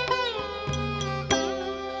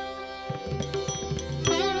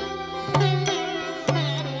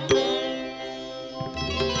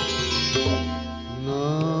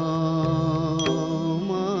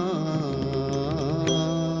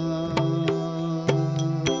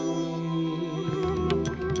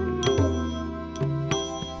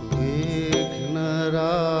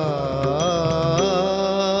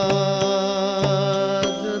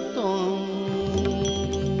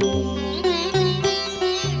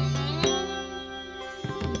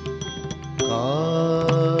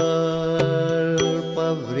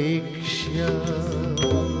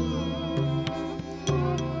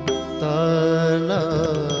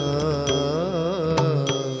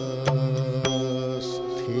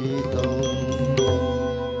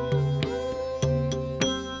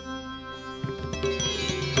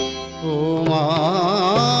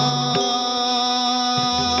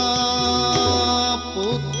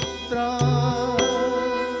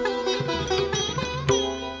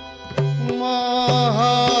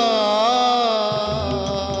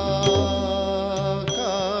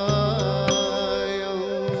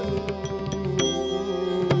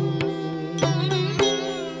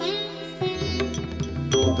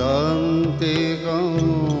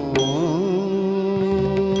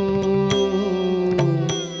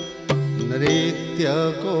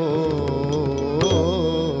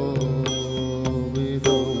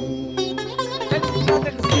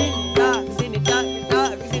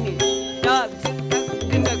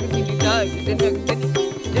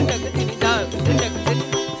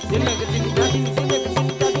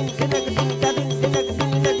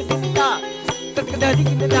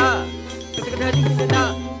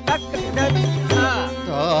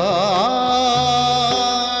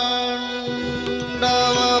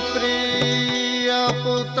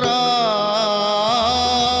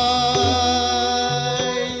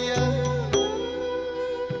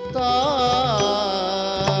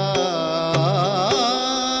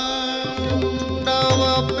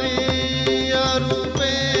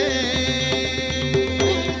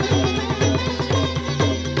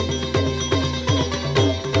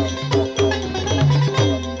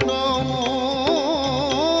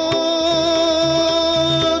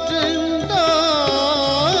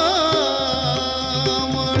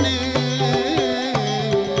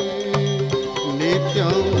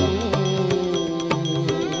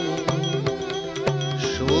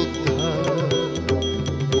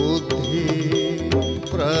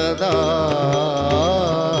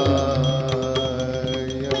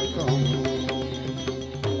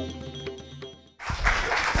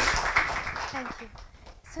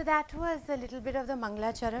 That was a little bit of the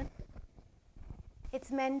Mangla Charan.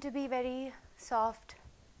 It's meant to be very soft,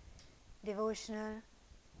 devotional.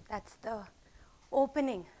 That's the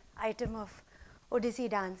opening item of Odissi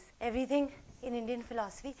dance. Everything in Indian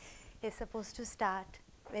philosophy is supposed to start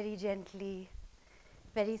very gently,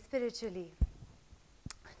 very spiritually.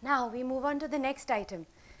 Now we move on to the next item.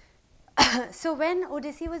 So when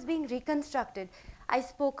Odissi was being reconstructed, I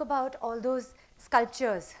spoke about all those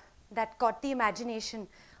sculptures that caught the imagination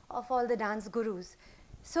of all the dance gurus.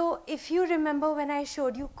 So if you remember when I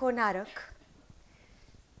showed you Konark,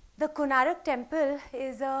 the Konark temple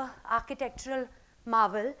is an architectural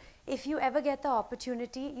marvel. If you ever get the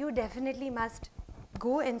opportunity, you definitely must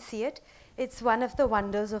go and see it. It's one of the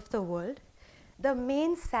wonders of the world. The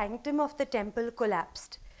main sanctum of the temple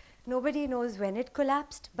collapsed. Nobody knows when it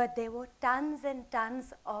collapsed, but there were tons and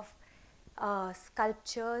tons of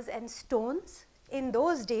sculptures and stones. In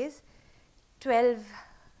those days,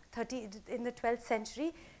 in the 12th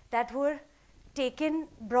century, that were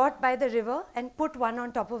brought by the river and put one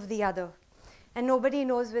on top of the other. And nobody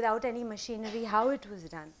knows without any machinery how it was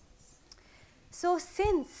done. So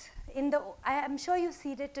since, I am sure you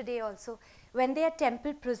see it today also, when there are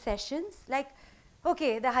temple processions, like,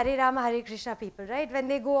 okay, the Hare Rama, Hare Krishna people, right? When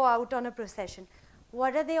they go out on a procession,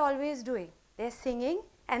 what are they always doing? They're singing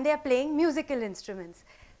and they're playing musical instruments.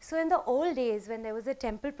 So in the old days, when there was a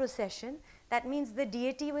temple procession, that means the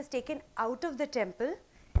deity was taken out of the temple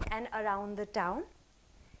and around the town.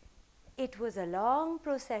 It was a long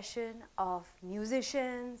procession of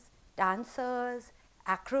musicians, dancers,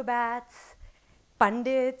 acrobats,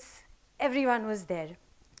 pandits, everyone was there.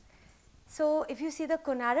 So if you see the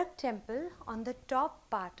Konark temple, on the top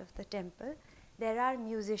part of the temple, there are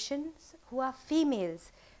musicians who are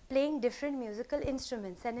females playing different musical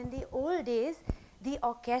instruments. And in the old days, the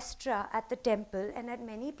orchestra at the temple and at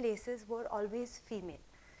many places were always female.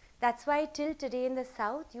 That's why till today in the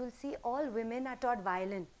South, you'll see all women are taught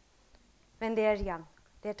violin when they are young.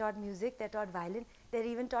 They're taught music, they're taught violin, they're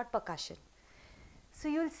even taught percussion. So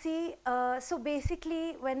you'll see, so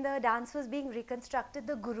basically when the dance was being reconstructed,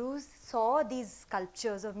 the gurus saw these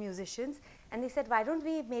sculptures of musicians and they said, why don't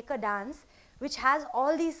we make a dance which has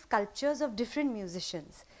all these sculptures of different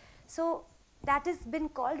musicians. So that has been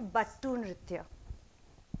called Battu Nritya.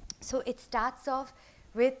 So it starts off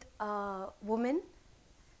with a woman,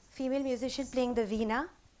 female musician playing the veena.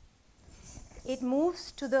 It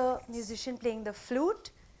moves to the musician playing the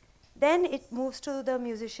flute. Then it moves to the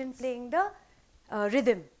musician playing the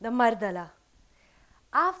rhythm, the mardala.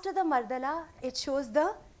 After the mardala, it shows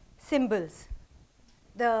the cymbals,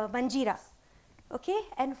 the manjira. Okay?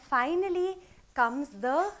 And finally comes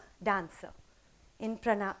the dancer in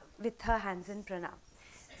pranam, with her hands in pranam.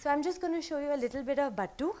 So I'm just going to show you a little bit of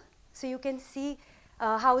Battu so you can see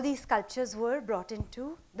how these sculptures were brought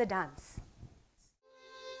into the dance.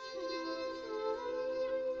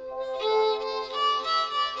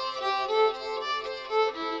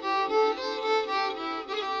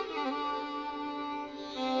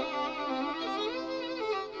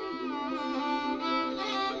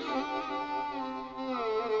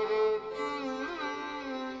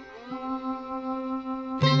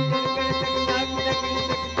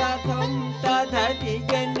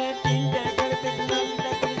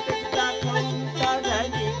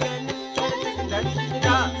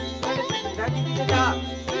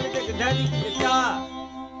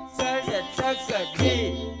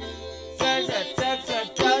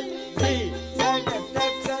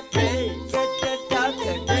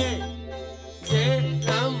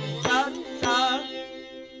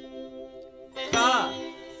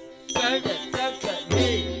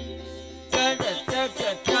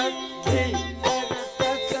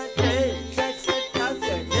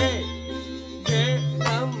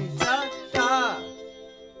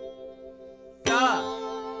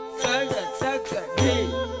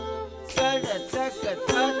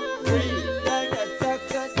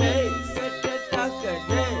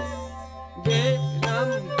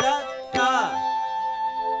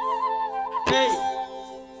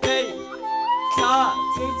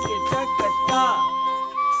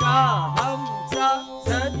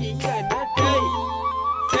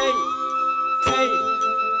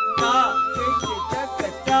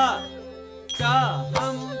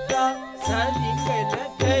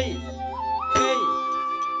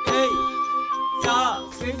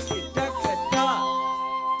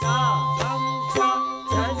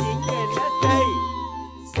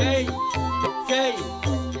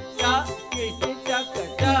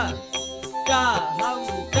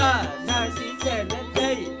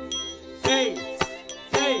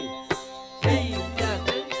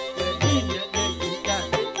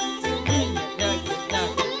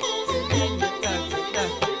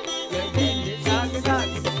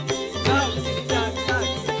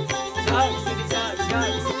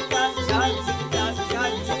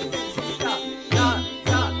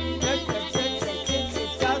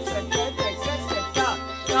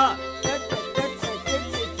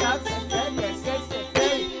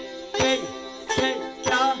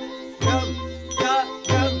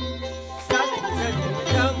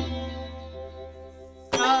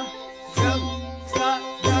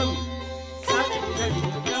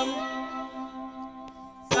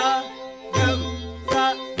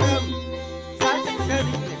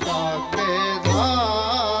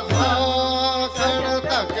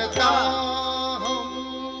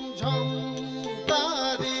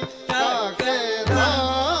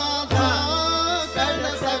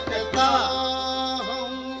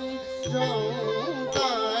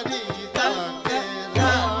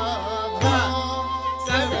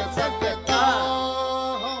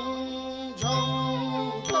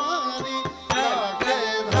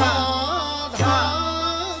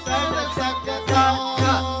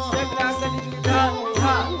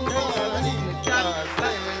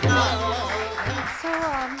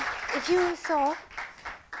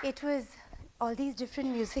 It was all these different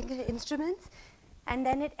musical instruments, and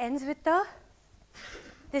then it ends with the,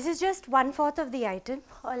 this is just 1/4 of the item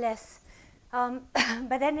or less,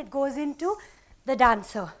 but then it goes into the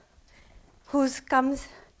dancer who comes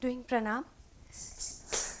doing pranam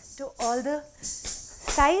to all the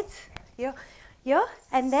sides here,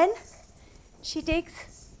 and then she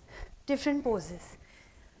takes different poses.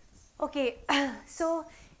 Okay, so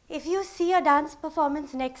if you see a dance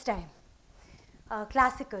performance next time,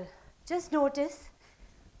 classical, just notice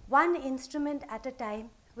one instrument at a time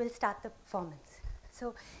will start the performance.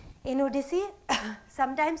 So in Odissi,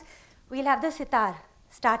 sometimes we'll have the sitar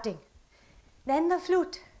starting, then the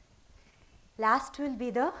flute. Last will be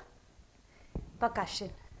the percussion,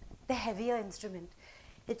 the heavier instrument.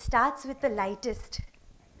 It starts with the lightest,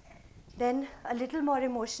 then a little more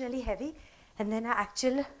emotionally heavy, and then an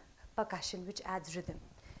actual percussion which adds rhythm.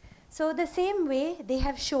 So the same way they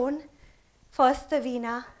have shown first the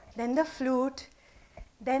veena, then the flute,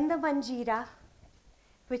 then the manjira,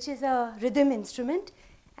 which is a rhythm instrument,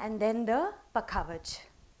 and then the pakhavaj.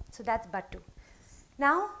 So that's Battu.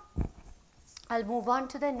 Now I'll move on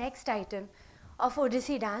to the next item of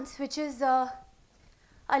Odissi dance, which is a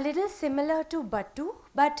little similar to Battu,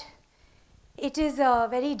 but it is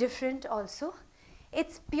very different also.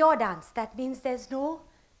 It's pure dance. That means there's no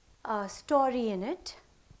story in it.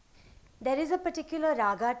 There is a particular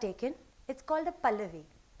raga taken. It's called a pallavi.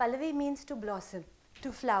 Pallavi means to blossom,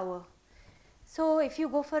 to flower. So if you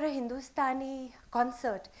go for a Hindustani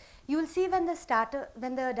concert, you will see when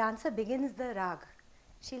the dancer begins the rag,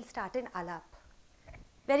 she'll start in alap,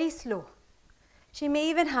 very slow. She may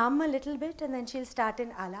even hum a little bit and then she'll start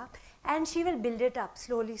in alap, and she will build it up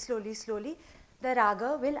slowly, slowly, slowly. The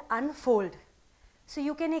raga will unfold. So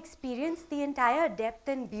you can experience the entire depth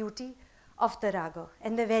and beauty of the raga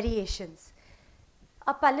and the variations.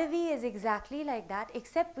 A pallavi is exactly like that,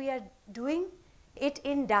 except we are doing it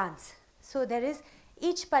in dance. So there is,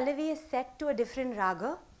 each pallavi is set to a different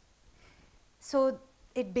raga. So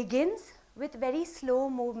it begins with very slow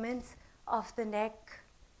movements of the neck,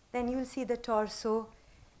 then you will see the torso,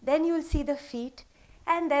 then you will see the feet,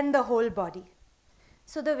 and then the whole body.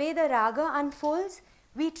 So the way the raga unfolds,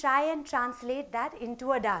 we try and translate that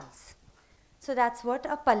into a dance. So that's what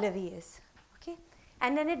a pallavi is. Okay?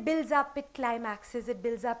 And then it builds up, it climaxes, it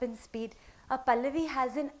builds up in speed. A pallavi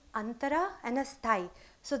has an antara and a sthai.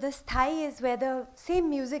 So the sthai is where the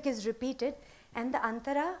same music is repeated, and the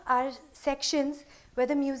antara are sections where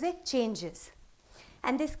the music changes.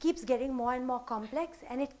 And this keeps getting more and more complex,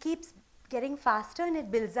 and it keeps getting faster, and it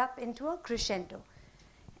builds up into a crescendo.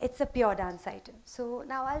 It's a pure dance item. So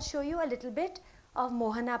now I'll show you a little bit of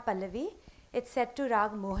Mohana Pallavi. It's set to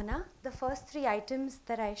Rag Mohana. The first three items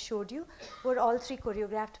that I showed you were all three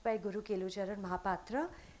choreographed by Guru Kelucharan Mahapatra,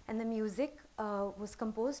 and the music was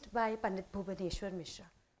composed by Pandit Bhubaneshwar Mishra.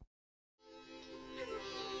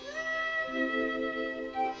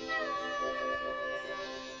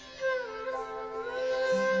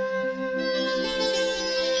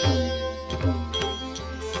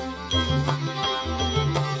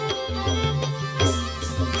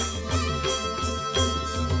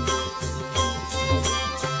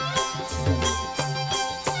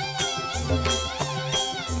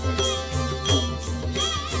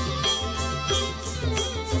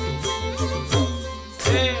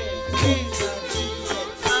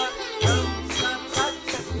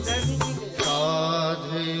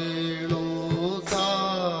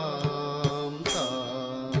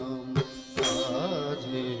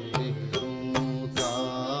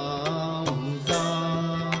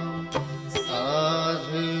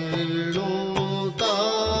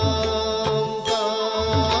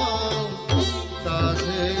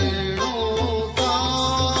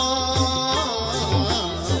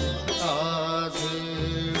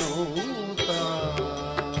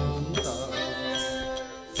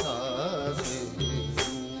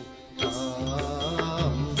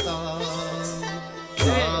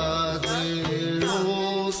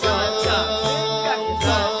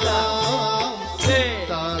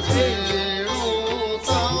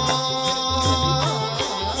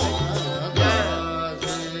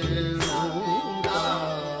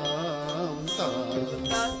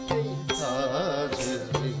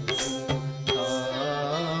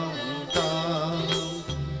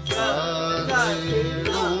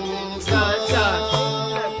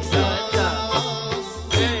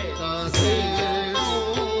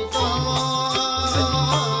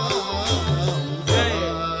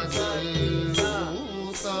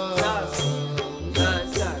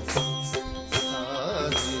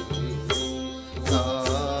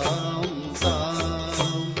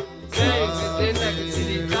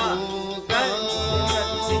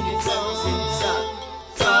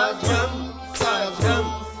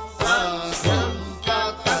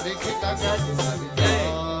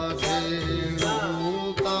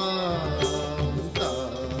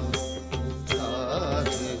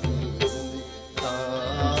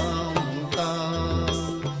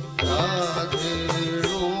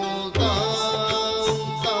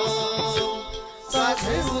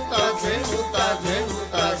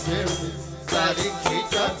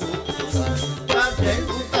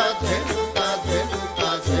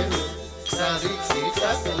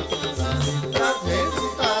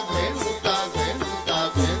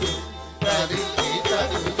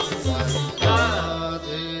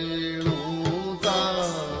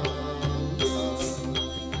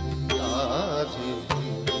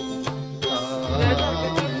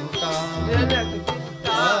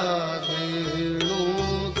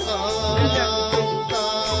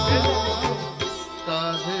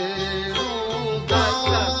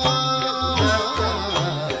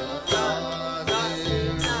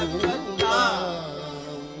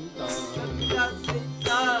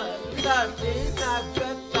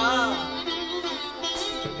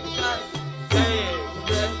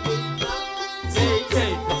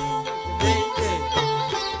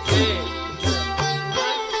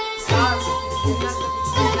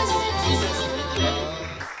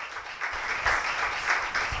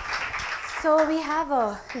 So we have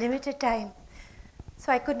a limited time.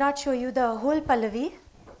 So I could not show you the whole Pallavi,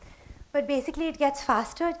 but basically it gets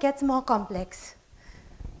faster, it gets more complex.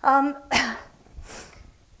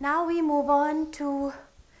 Now we move on to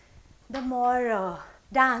the more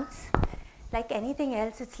dance. Like anything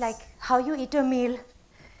else, it's like how you eat a meal.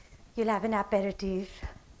 You'll have an aperitif,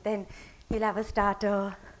 then you'll have a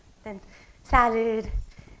starter, then salad,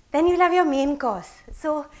 then you'll have your main course.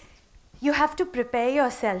 So you have to prepare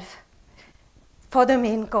yourself for the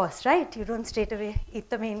main course, right? You don't straight away eat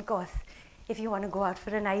the main course if you want to go out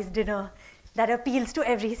for a nice dinner that appeals to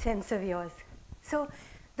every sense of yours. So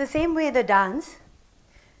the same way the dance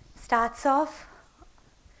starts off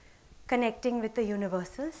connecting with the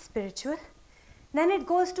universal, spiritual, then it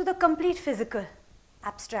goes to the complete physical,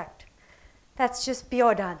 abstract. That's just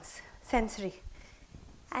pure dance, sensory.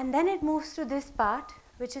 And then it moves to this part,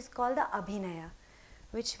 which is called the abhinaya,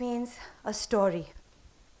 which means a story.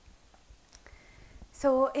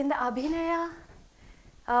 So in the abhinaya,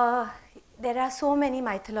 there are so many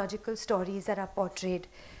mythological stories that are portrayed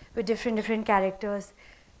with different characters.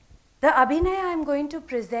 The abhinaya I'm going to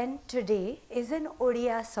present today is an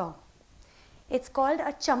Odia song. It's called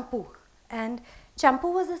a champu, and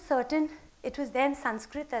champu was it was there in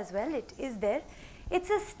Sanskrit as well, it is there. It's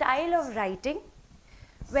a style of writing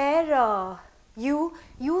where you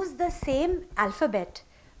use the same alphabet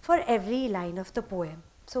for every line of the poem.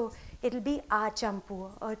 So it'll be a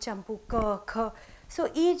champu, ka, kha. So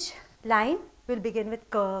each line will begin with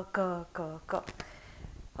ka, ka, ka, ka.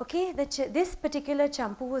 Okay, this particular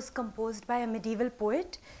champu was composed by a medieval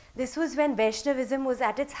poet. This was when Vaishnavism was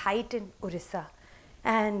at its height in Odissi,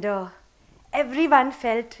 and everyone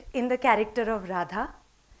felt in the character of Radha,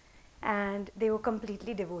 and they were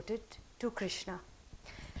completely devoted to Krishna.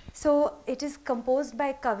 So it is composed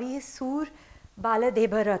by Kavi Sur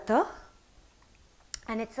Baladebharata,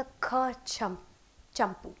 and it's a kha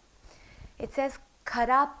champu. It says,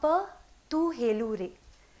 Kharapa tu helure,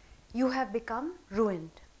 you have become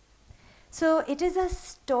ruined. So it is a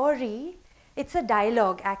story, it's a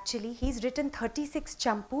dialogue actually. He's written 36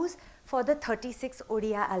 champus for the 36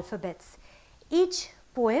 Odia alphabets. Each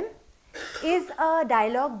poem is a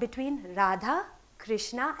dialogue between Radha,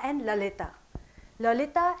 Krishna and Lalita.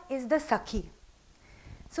 Lalita is the Sakhi.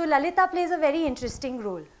 So Lalita plays a very interesting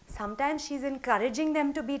role. Sometimes she's encouraging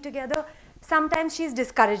them to be together, sometimes she's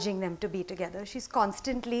discouraging them to be together. She's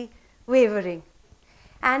constantly wavering.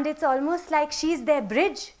 And it's almost like she's their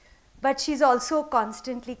bridge, but she's also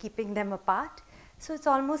constantly keeping them apart. So it's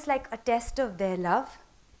almost like a test of their love.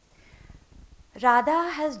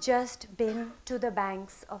 Radha has just been to the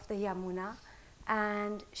banks of the Yamuna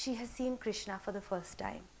and she has seen Krishna for the first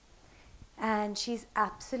time. And she's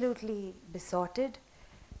absolutely besotted.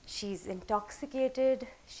 She's intoxicated.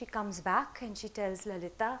 She comes back and she tells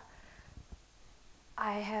Lalita,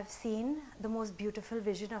 I have seen the most beautiful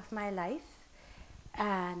vision of my life.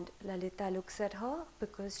 And Lalita looks at her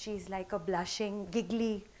because she's like a blushing,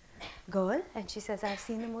 giggly girl, and she says, I've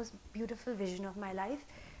seen the most beautiful vision of my life.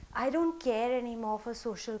 I don't care anymore for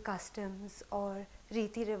social customs or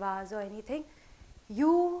riti rivas or anything.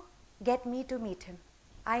 You get me to meet him.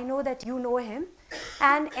 I know that you know him,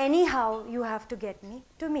 and anyhow you have to get me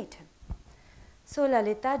to meet him. So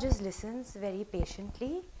Lalita just listens very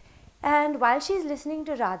patiently, and while she's listening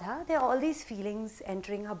to Radha, there are all these feelings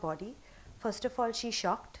entering her body. First of all, she's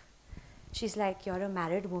shocked. She's like, you're a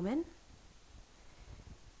married woman.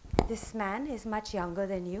 This man is much younger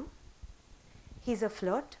than you. He's a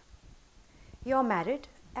flirt. You're married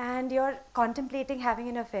and you're contemplating having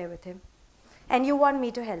an affair with him. And you want me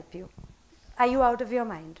to help you. Are you out of your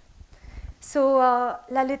mind? So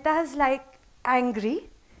Lalita is like angry.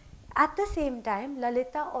 At the same time,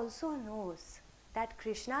 Lalita also knows that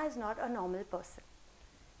Krishna is not a normal person.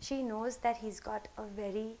 She knows that he's got a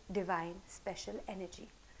very divine, special energy.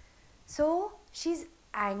 So she's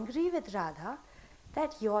angry with Radha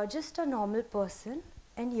that you're just a normal person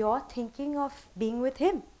and you're thinking of being with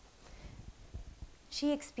him.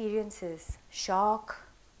 She experiences shock,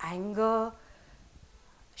 anger.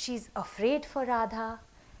 She's afraid for Radha.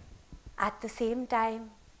 At the same time,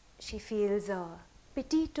 she feels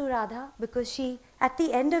pity to Radha because she, at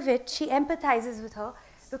the end of it, she empathizes with her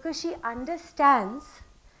because she understands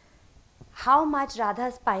how much Radha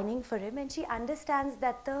is pining for him, and she understands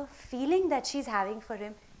that the feeling that she's having for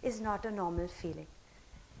him is not a normal feeling.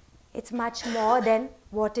 It's much more than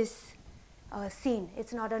what is seen.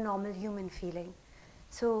 It's not a normal human feeling.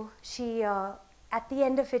 So she, at the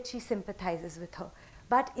end of it, she sympathizes with her.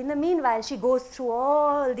 But in the meanwhile, she goes through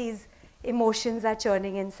all these emotions are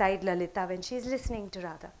churning inside Lalita when she's listening to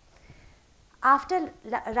Radha. After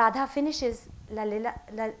Radha finishes,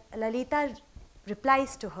 Lalita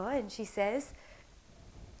replies to her and she says,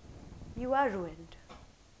 "You are ruined.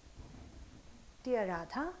 Dear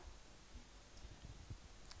Radha,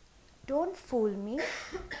 don't fool me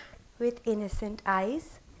with innocent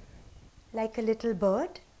eyes like a little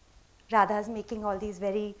bird." Radha is making all these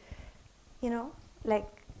very, like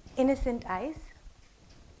innocent eyes.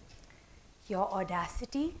 "Your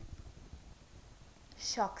audacity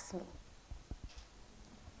shocks me.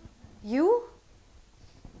 You,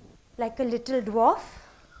 like a little dwarf,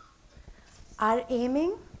 are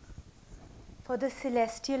aiming for the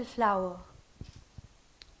celestial flower.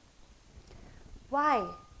 Why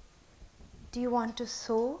do you want to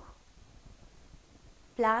sow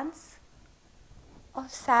plants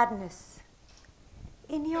of sadness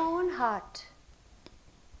in your own heart?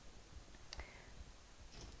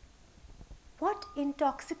 What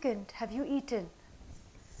intoxicant have you eaten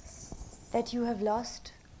that you have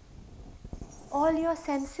lost all your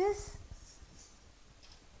senses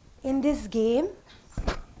in this game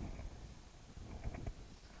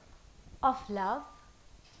of love?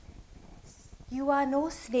 You are no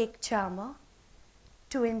snake charmer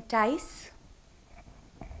to entice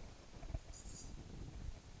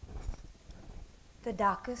the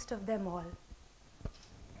darkest of them all,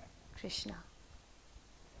 Krishna."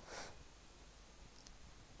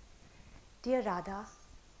 Dear Radha,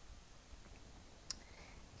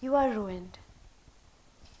 you are ruined.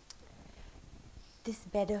 This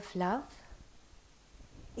bed of love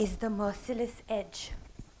is the merciless edge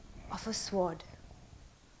of a sword,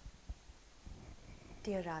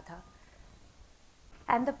 dear Radha.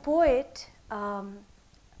 And the poet,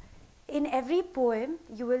 in every poem,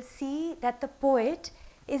 you will see that the poet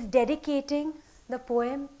is dedicating the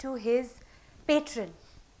poem to his patron.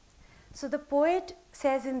 So the poet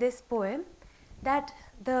says in this poem that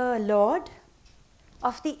the Lord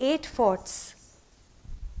of the 8 forts,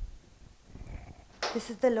 this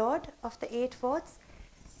is the Lord of the 8 forts,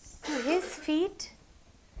 to his feet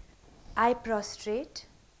I prostrate.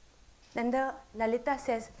 Then the Lalita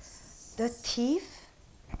says, "The thief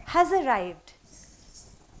has arrived.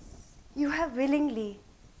 You have willingly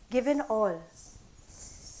given all,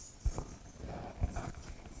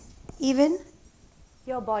 even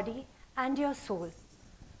your body and your soul.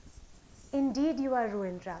 Indeed, you are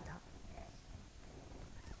ruined, Radha."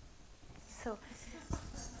 So,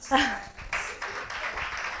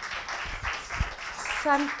 so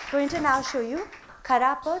I'm going to now show you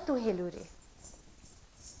Karapa tu Helure.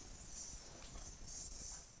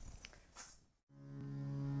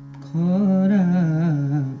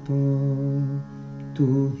 Kharapo tu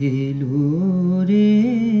helure,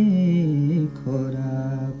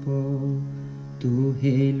 kharapo tu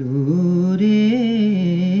helure,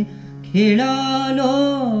 khela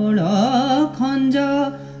lola khanja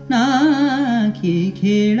nakhi,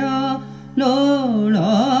 khela lola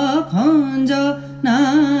khanja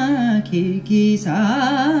nakhi, ki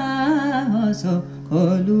sahaso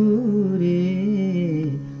kolure,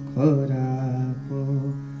 kharapo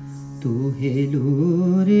tu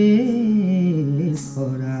helure,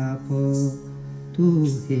 kharapo tu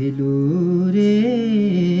helure,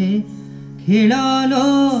 khela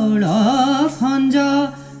lola khanja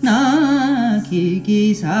nakhi, ki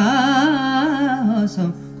sahaso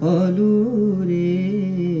kolure,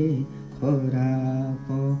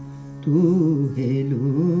 kharapo tu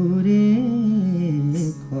helure,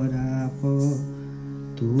 kharapo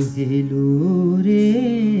tu helure,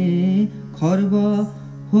 kharba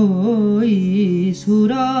hoi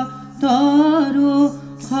sura taru,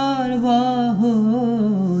 kharba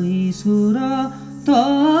hoi sura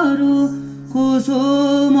taru,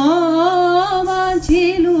 kusuma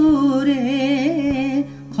manchilu re,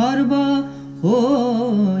 kharba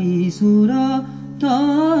hoi sura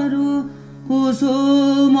taru,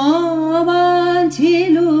 kusuma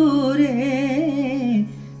manchilu re,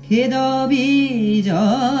 kheda bija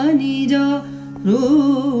nija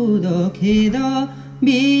hrudo, kheda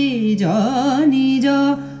bija nija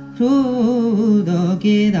hrudo,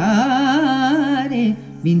 kedare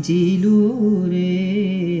binchilu re,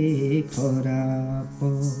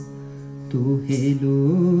 kharapo tu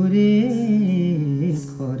helure,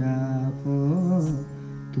 kharapo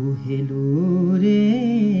tu helure,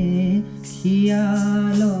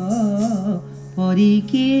 khiyalo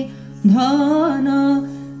poriki dhana,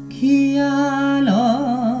 khiyalo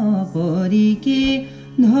poriki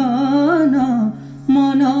dhana,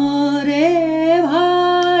 monore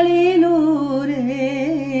bhalilu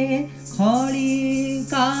re,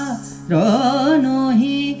 khalika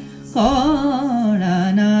ranohi kala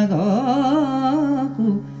nagaku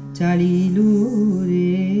chalilu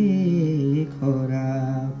re,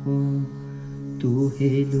 kharapo ତୁ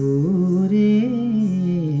ହେଲୁ ରେ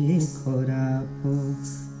ଖରାପ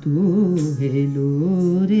ତୁ ହେଲୁ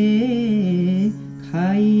ରେ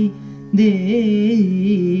ଖାଇ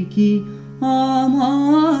ଦେଇକି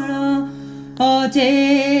ଅମଳ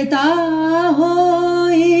ଅଚେତା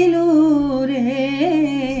ହୋଇଲୁ ରେ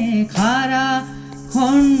ଖାରା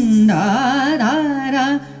ଖଣ୍ଡା ଧାରା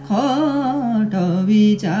ଖଟ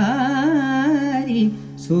ବିଚାରି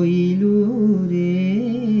ଶୋଇଲୁ ରେ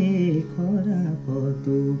ଖରାପ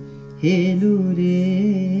ତୁ ହେଲୁ ରେ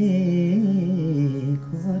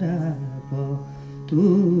ଖରାପ ତୁ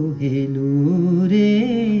ହେଲୁ ରେ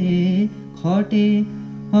ଖଟେ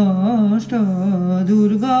অষ্ট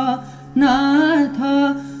দুর্গনাথ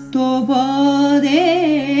তো পদে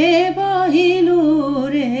বহিলু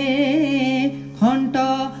রে খণ্ট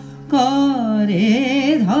করে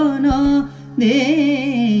ধন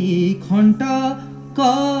দেই খণ্ট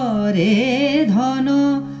করে ধন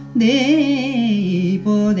দেই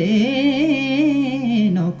পদে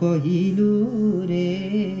ন কহিলু রে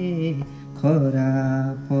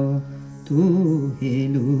খরাপ তু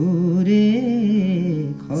হেলু রে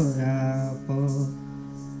খরাপ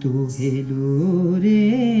তু হেলু রে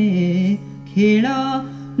খেল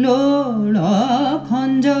লোল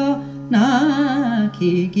খঞ্জ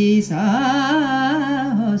নাখিকি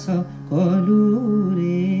সাহস কলু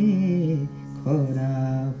রে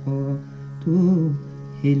খরাপ তু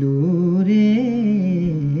হেলু রে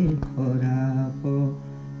খরাপ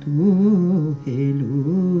তু হেলু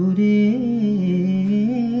রে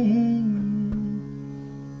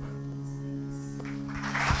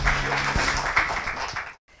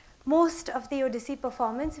Most of the Odissi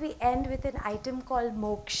performance, we end with an item called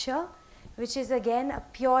moksha, which is again a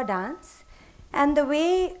pure dance. And the way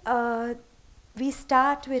we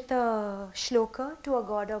start with a shloka to a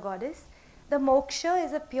god or goddess, the moksha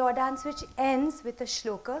is a pure dance which ends with a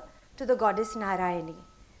shloka to the goddess Narayani.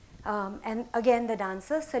 And again, the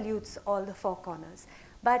dancer salutes all the four corners.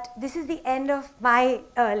 But this is the end of my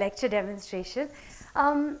lecture demonstration.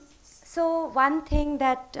 So one thing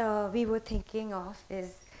that we were thinking of is,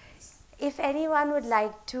 if anyone would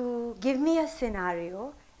like to give me a scenario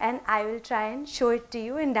and I will try and show it to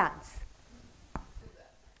you in dance.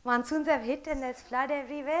 Monsoons have hit and there's flood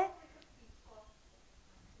everywhere.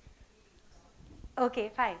 Okay,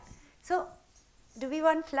 fine. So, do we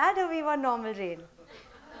want flood or we want normal rain?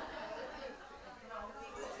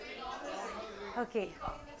 Okay.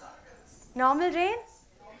 Normal rain?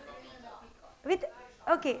 With,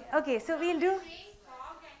 okay, so we'll do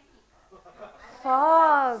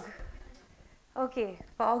fog. Okay,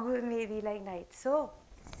 fog may be like night. So,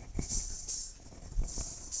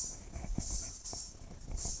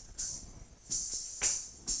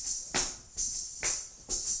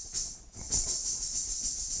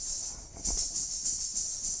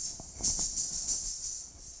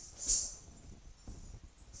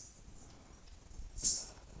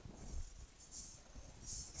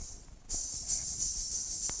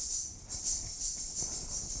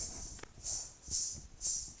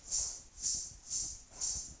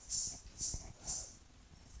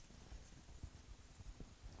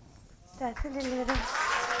 that's a little bit of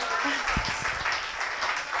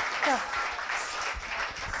so.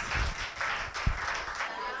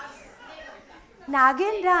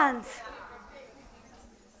 Nagin dance.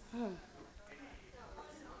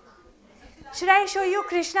 Should I show you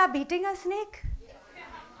Krishna beating a snake?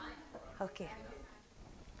 Okay.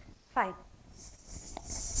 Fine.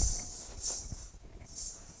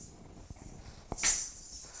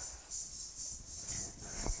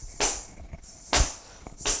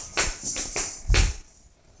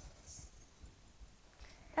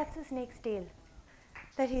 That's a snake's tail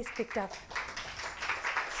that he's picked up.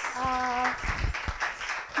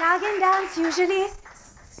 Nagin dance, usually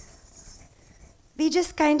we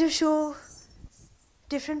just kind of show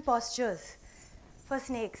different postures for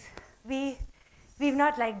snakes. We've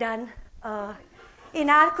not like done in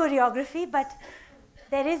our choreography, but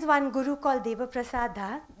there is one guru called Deva Prasad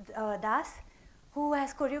Das who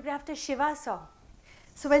has choreographed a Shiva song.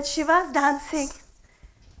 So when Shiva's dancing,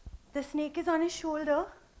 the snake is on his shoulder,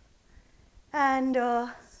 and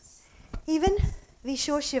even we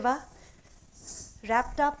show Shiva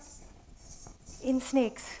wrapped up in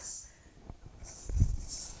snakes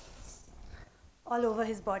all over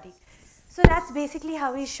his body. So that's basically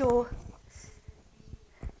how we show.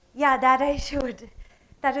 Yeah, that I showed.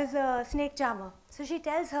 That is a snake charmer. So she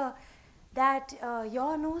tells her that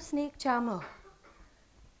you're no snake charmer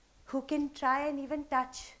who can try and even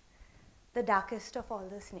touch the darkest of all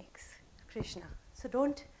the snakes, Krishna. So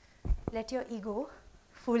don't let your ego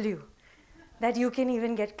fool you that you can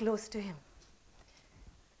even get close to him,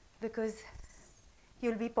 because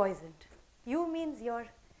you'll be poisoned. You means your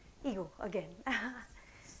ego again.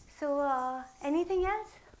 So anything else?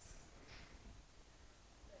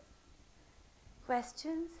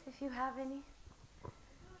 Questions, if you have any?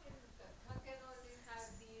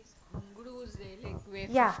 Like wear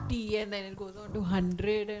Yeah. 50 and then it goes on to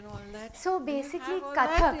 100 and all that. So Do you basically have all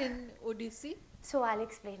Kathak. that in Odissi? So I'll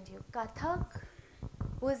explain to you. Kathak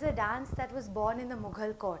was a dance that was born in the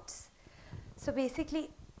Mughal courts. So basically,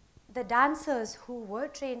 the dancers who were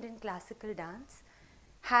trained in classical dance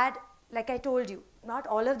had, like I told you, not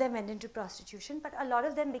all of them went into prostitution, but a lot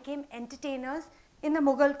of them became entertainers in the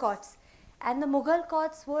Mughal courts. And the Mughal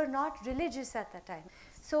courts were not religious at that time.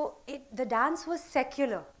 So the dance was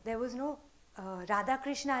secular. There was no Radha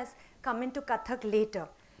Krishna has come into Kathak later.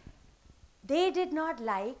 They did not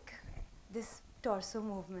like this torso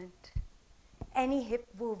movement, any hip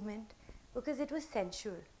movement, because it was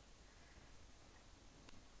sensual.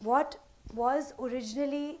 What was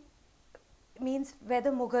originally, means where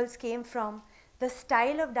the Mughals came from, the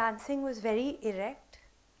style of dancing was very erect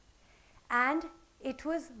and it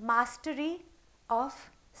was mastery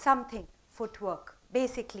of something, footwork,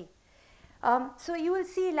 basically. So you will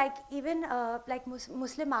see, like even like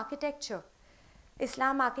Muslim architecture,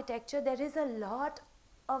 Islam architecture, there is a lot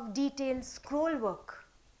of detailed scroll work.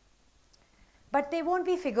 But they won't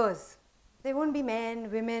be figures. They won't be men,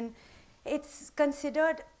 women. It's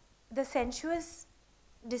considered the sensuous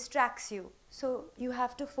distracts you. So you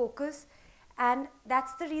have to focus, and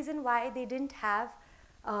that's the reason why they didn't have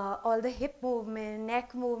all the hip movement,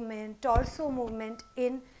 neck movement, torso movement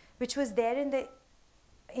which was there in the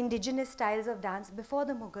indigenous styles of dance before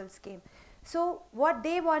the Mughals came. So what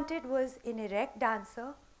they wanted was an erect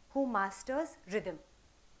dancer who masters rhythm.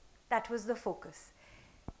 That was the focus.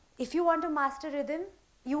 If you want to master rhythm,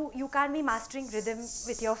 you can't be mastering rhythm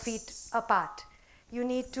with your feet apart. You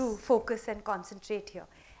need to focus and concentrate here.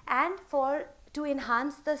 And to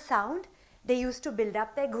enhance the sound, they used to build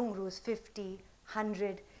up their ghungroos, 50,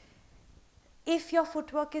 100. If your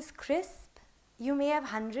footwork is crisp, you may have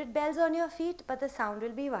 100 bells on your feet, but the sound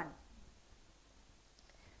will be 1.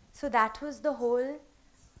 So that was the whole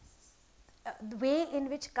way in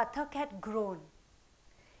which Kathak had grown.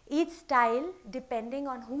 Each style, depending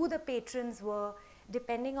on who the patrons were,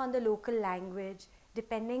 depending on the local language,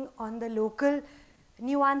 depending on the local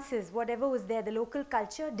nuances, whatever was there, the local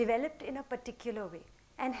culture developed in a particular way.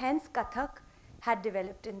 And hence Kathak had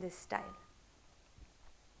developed in this style.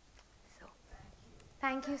 So,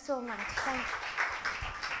 thank you so much. Thank you.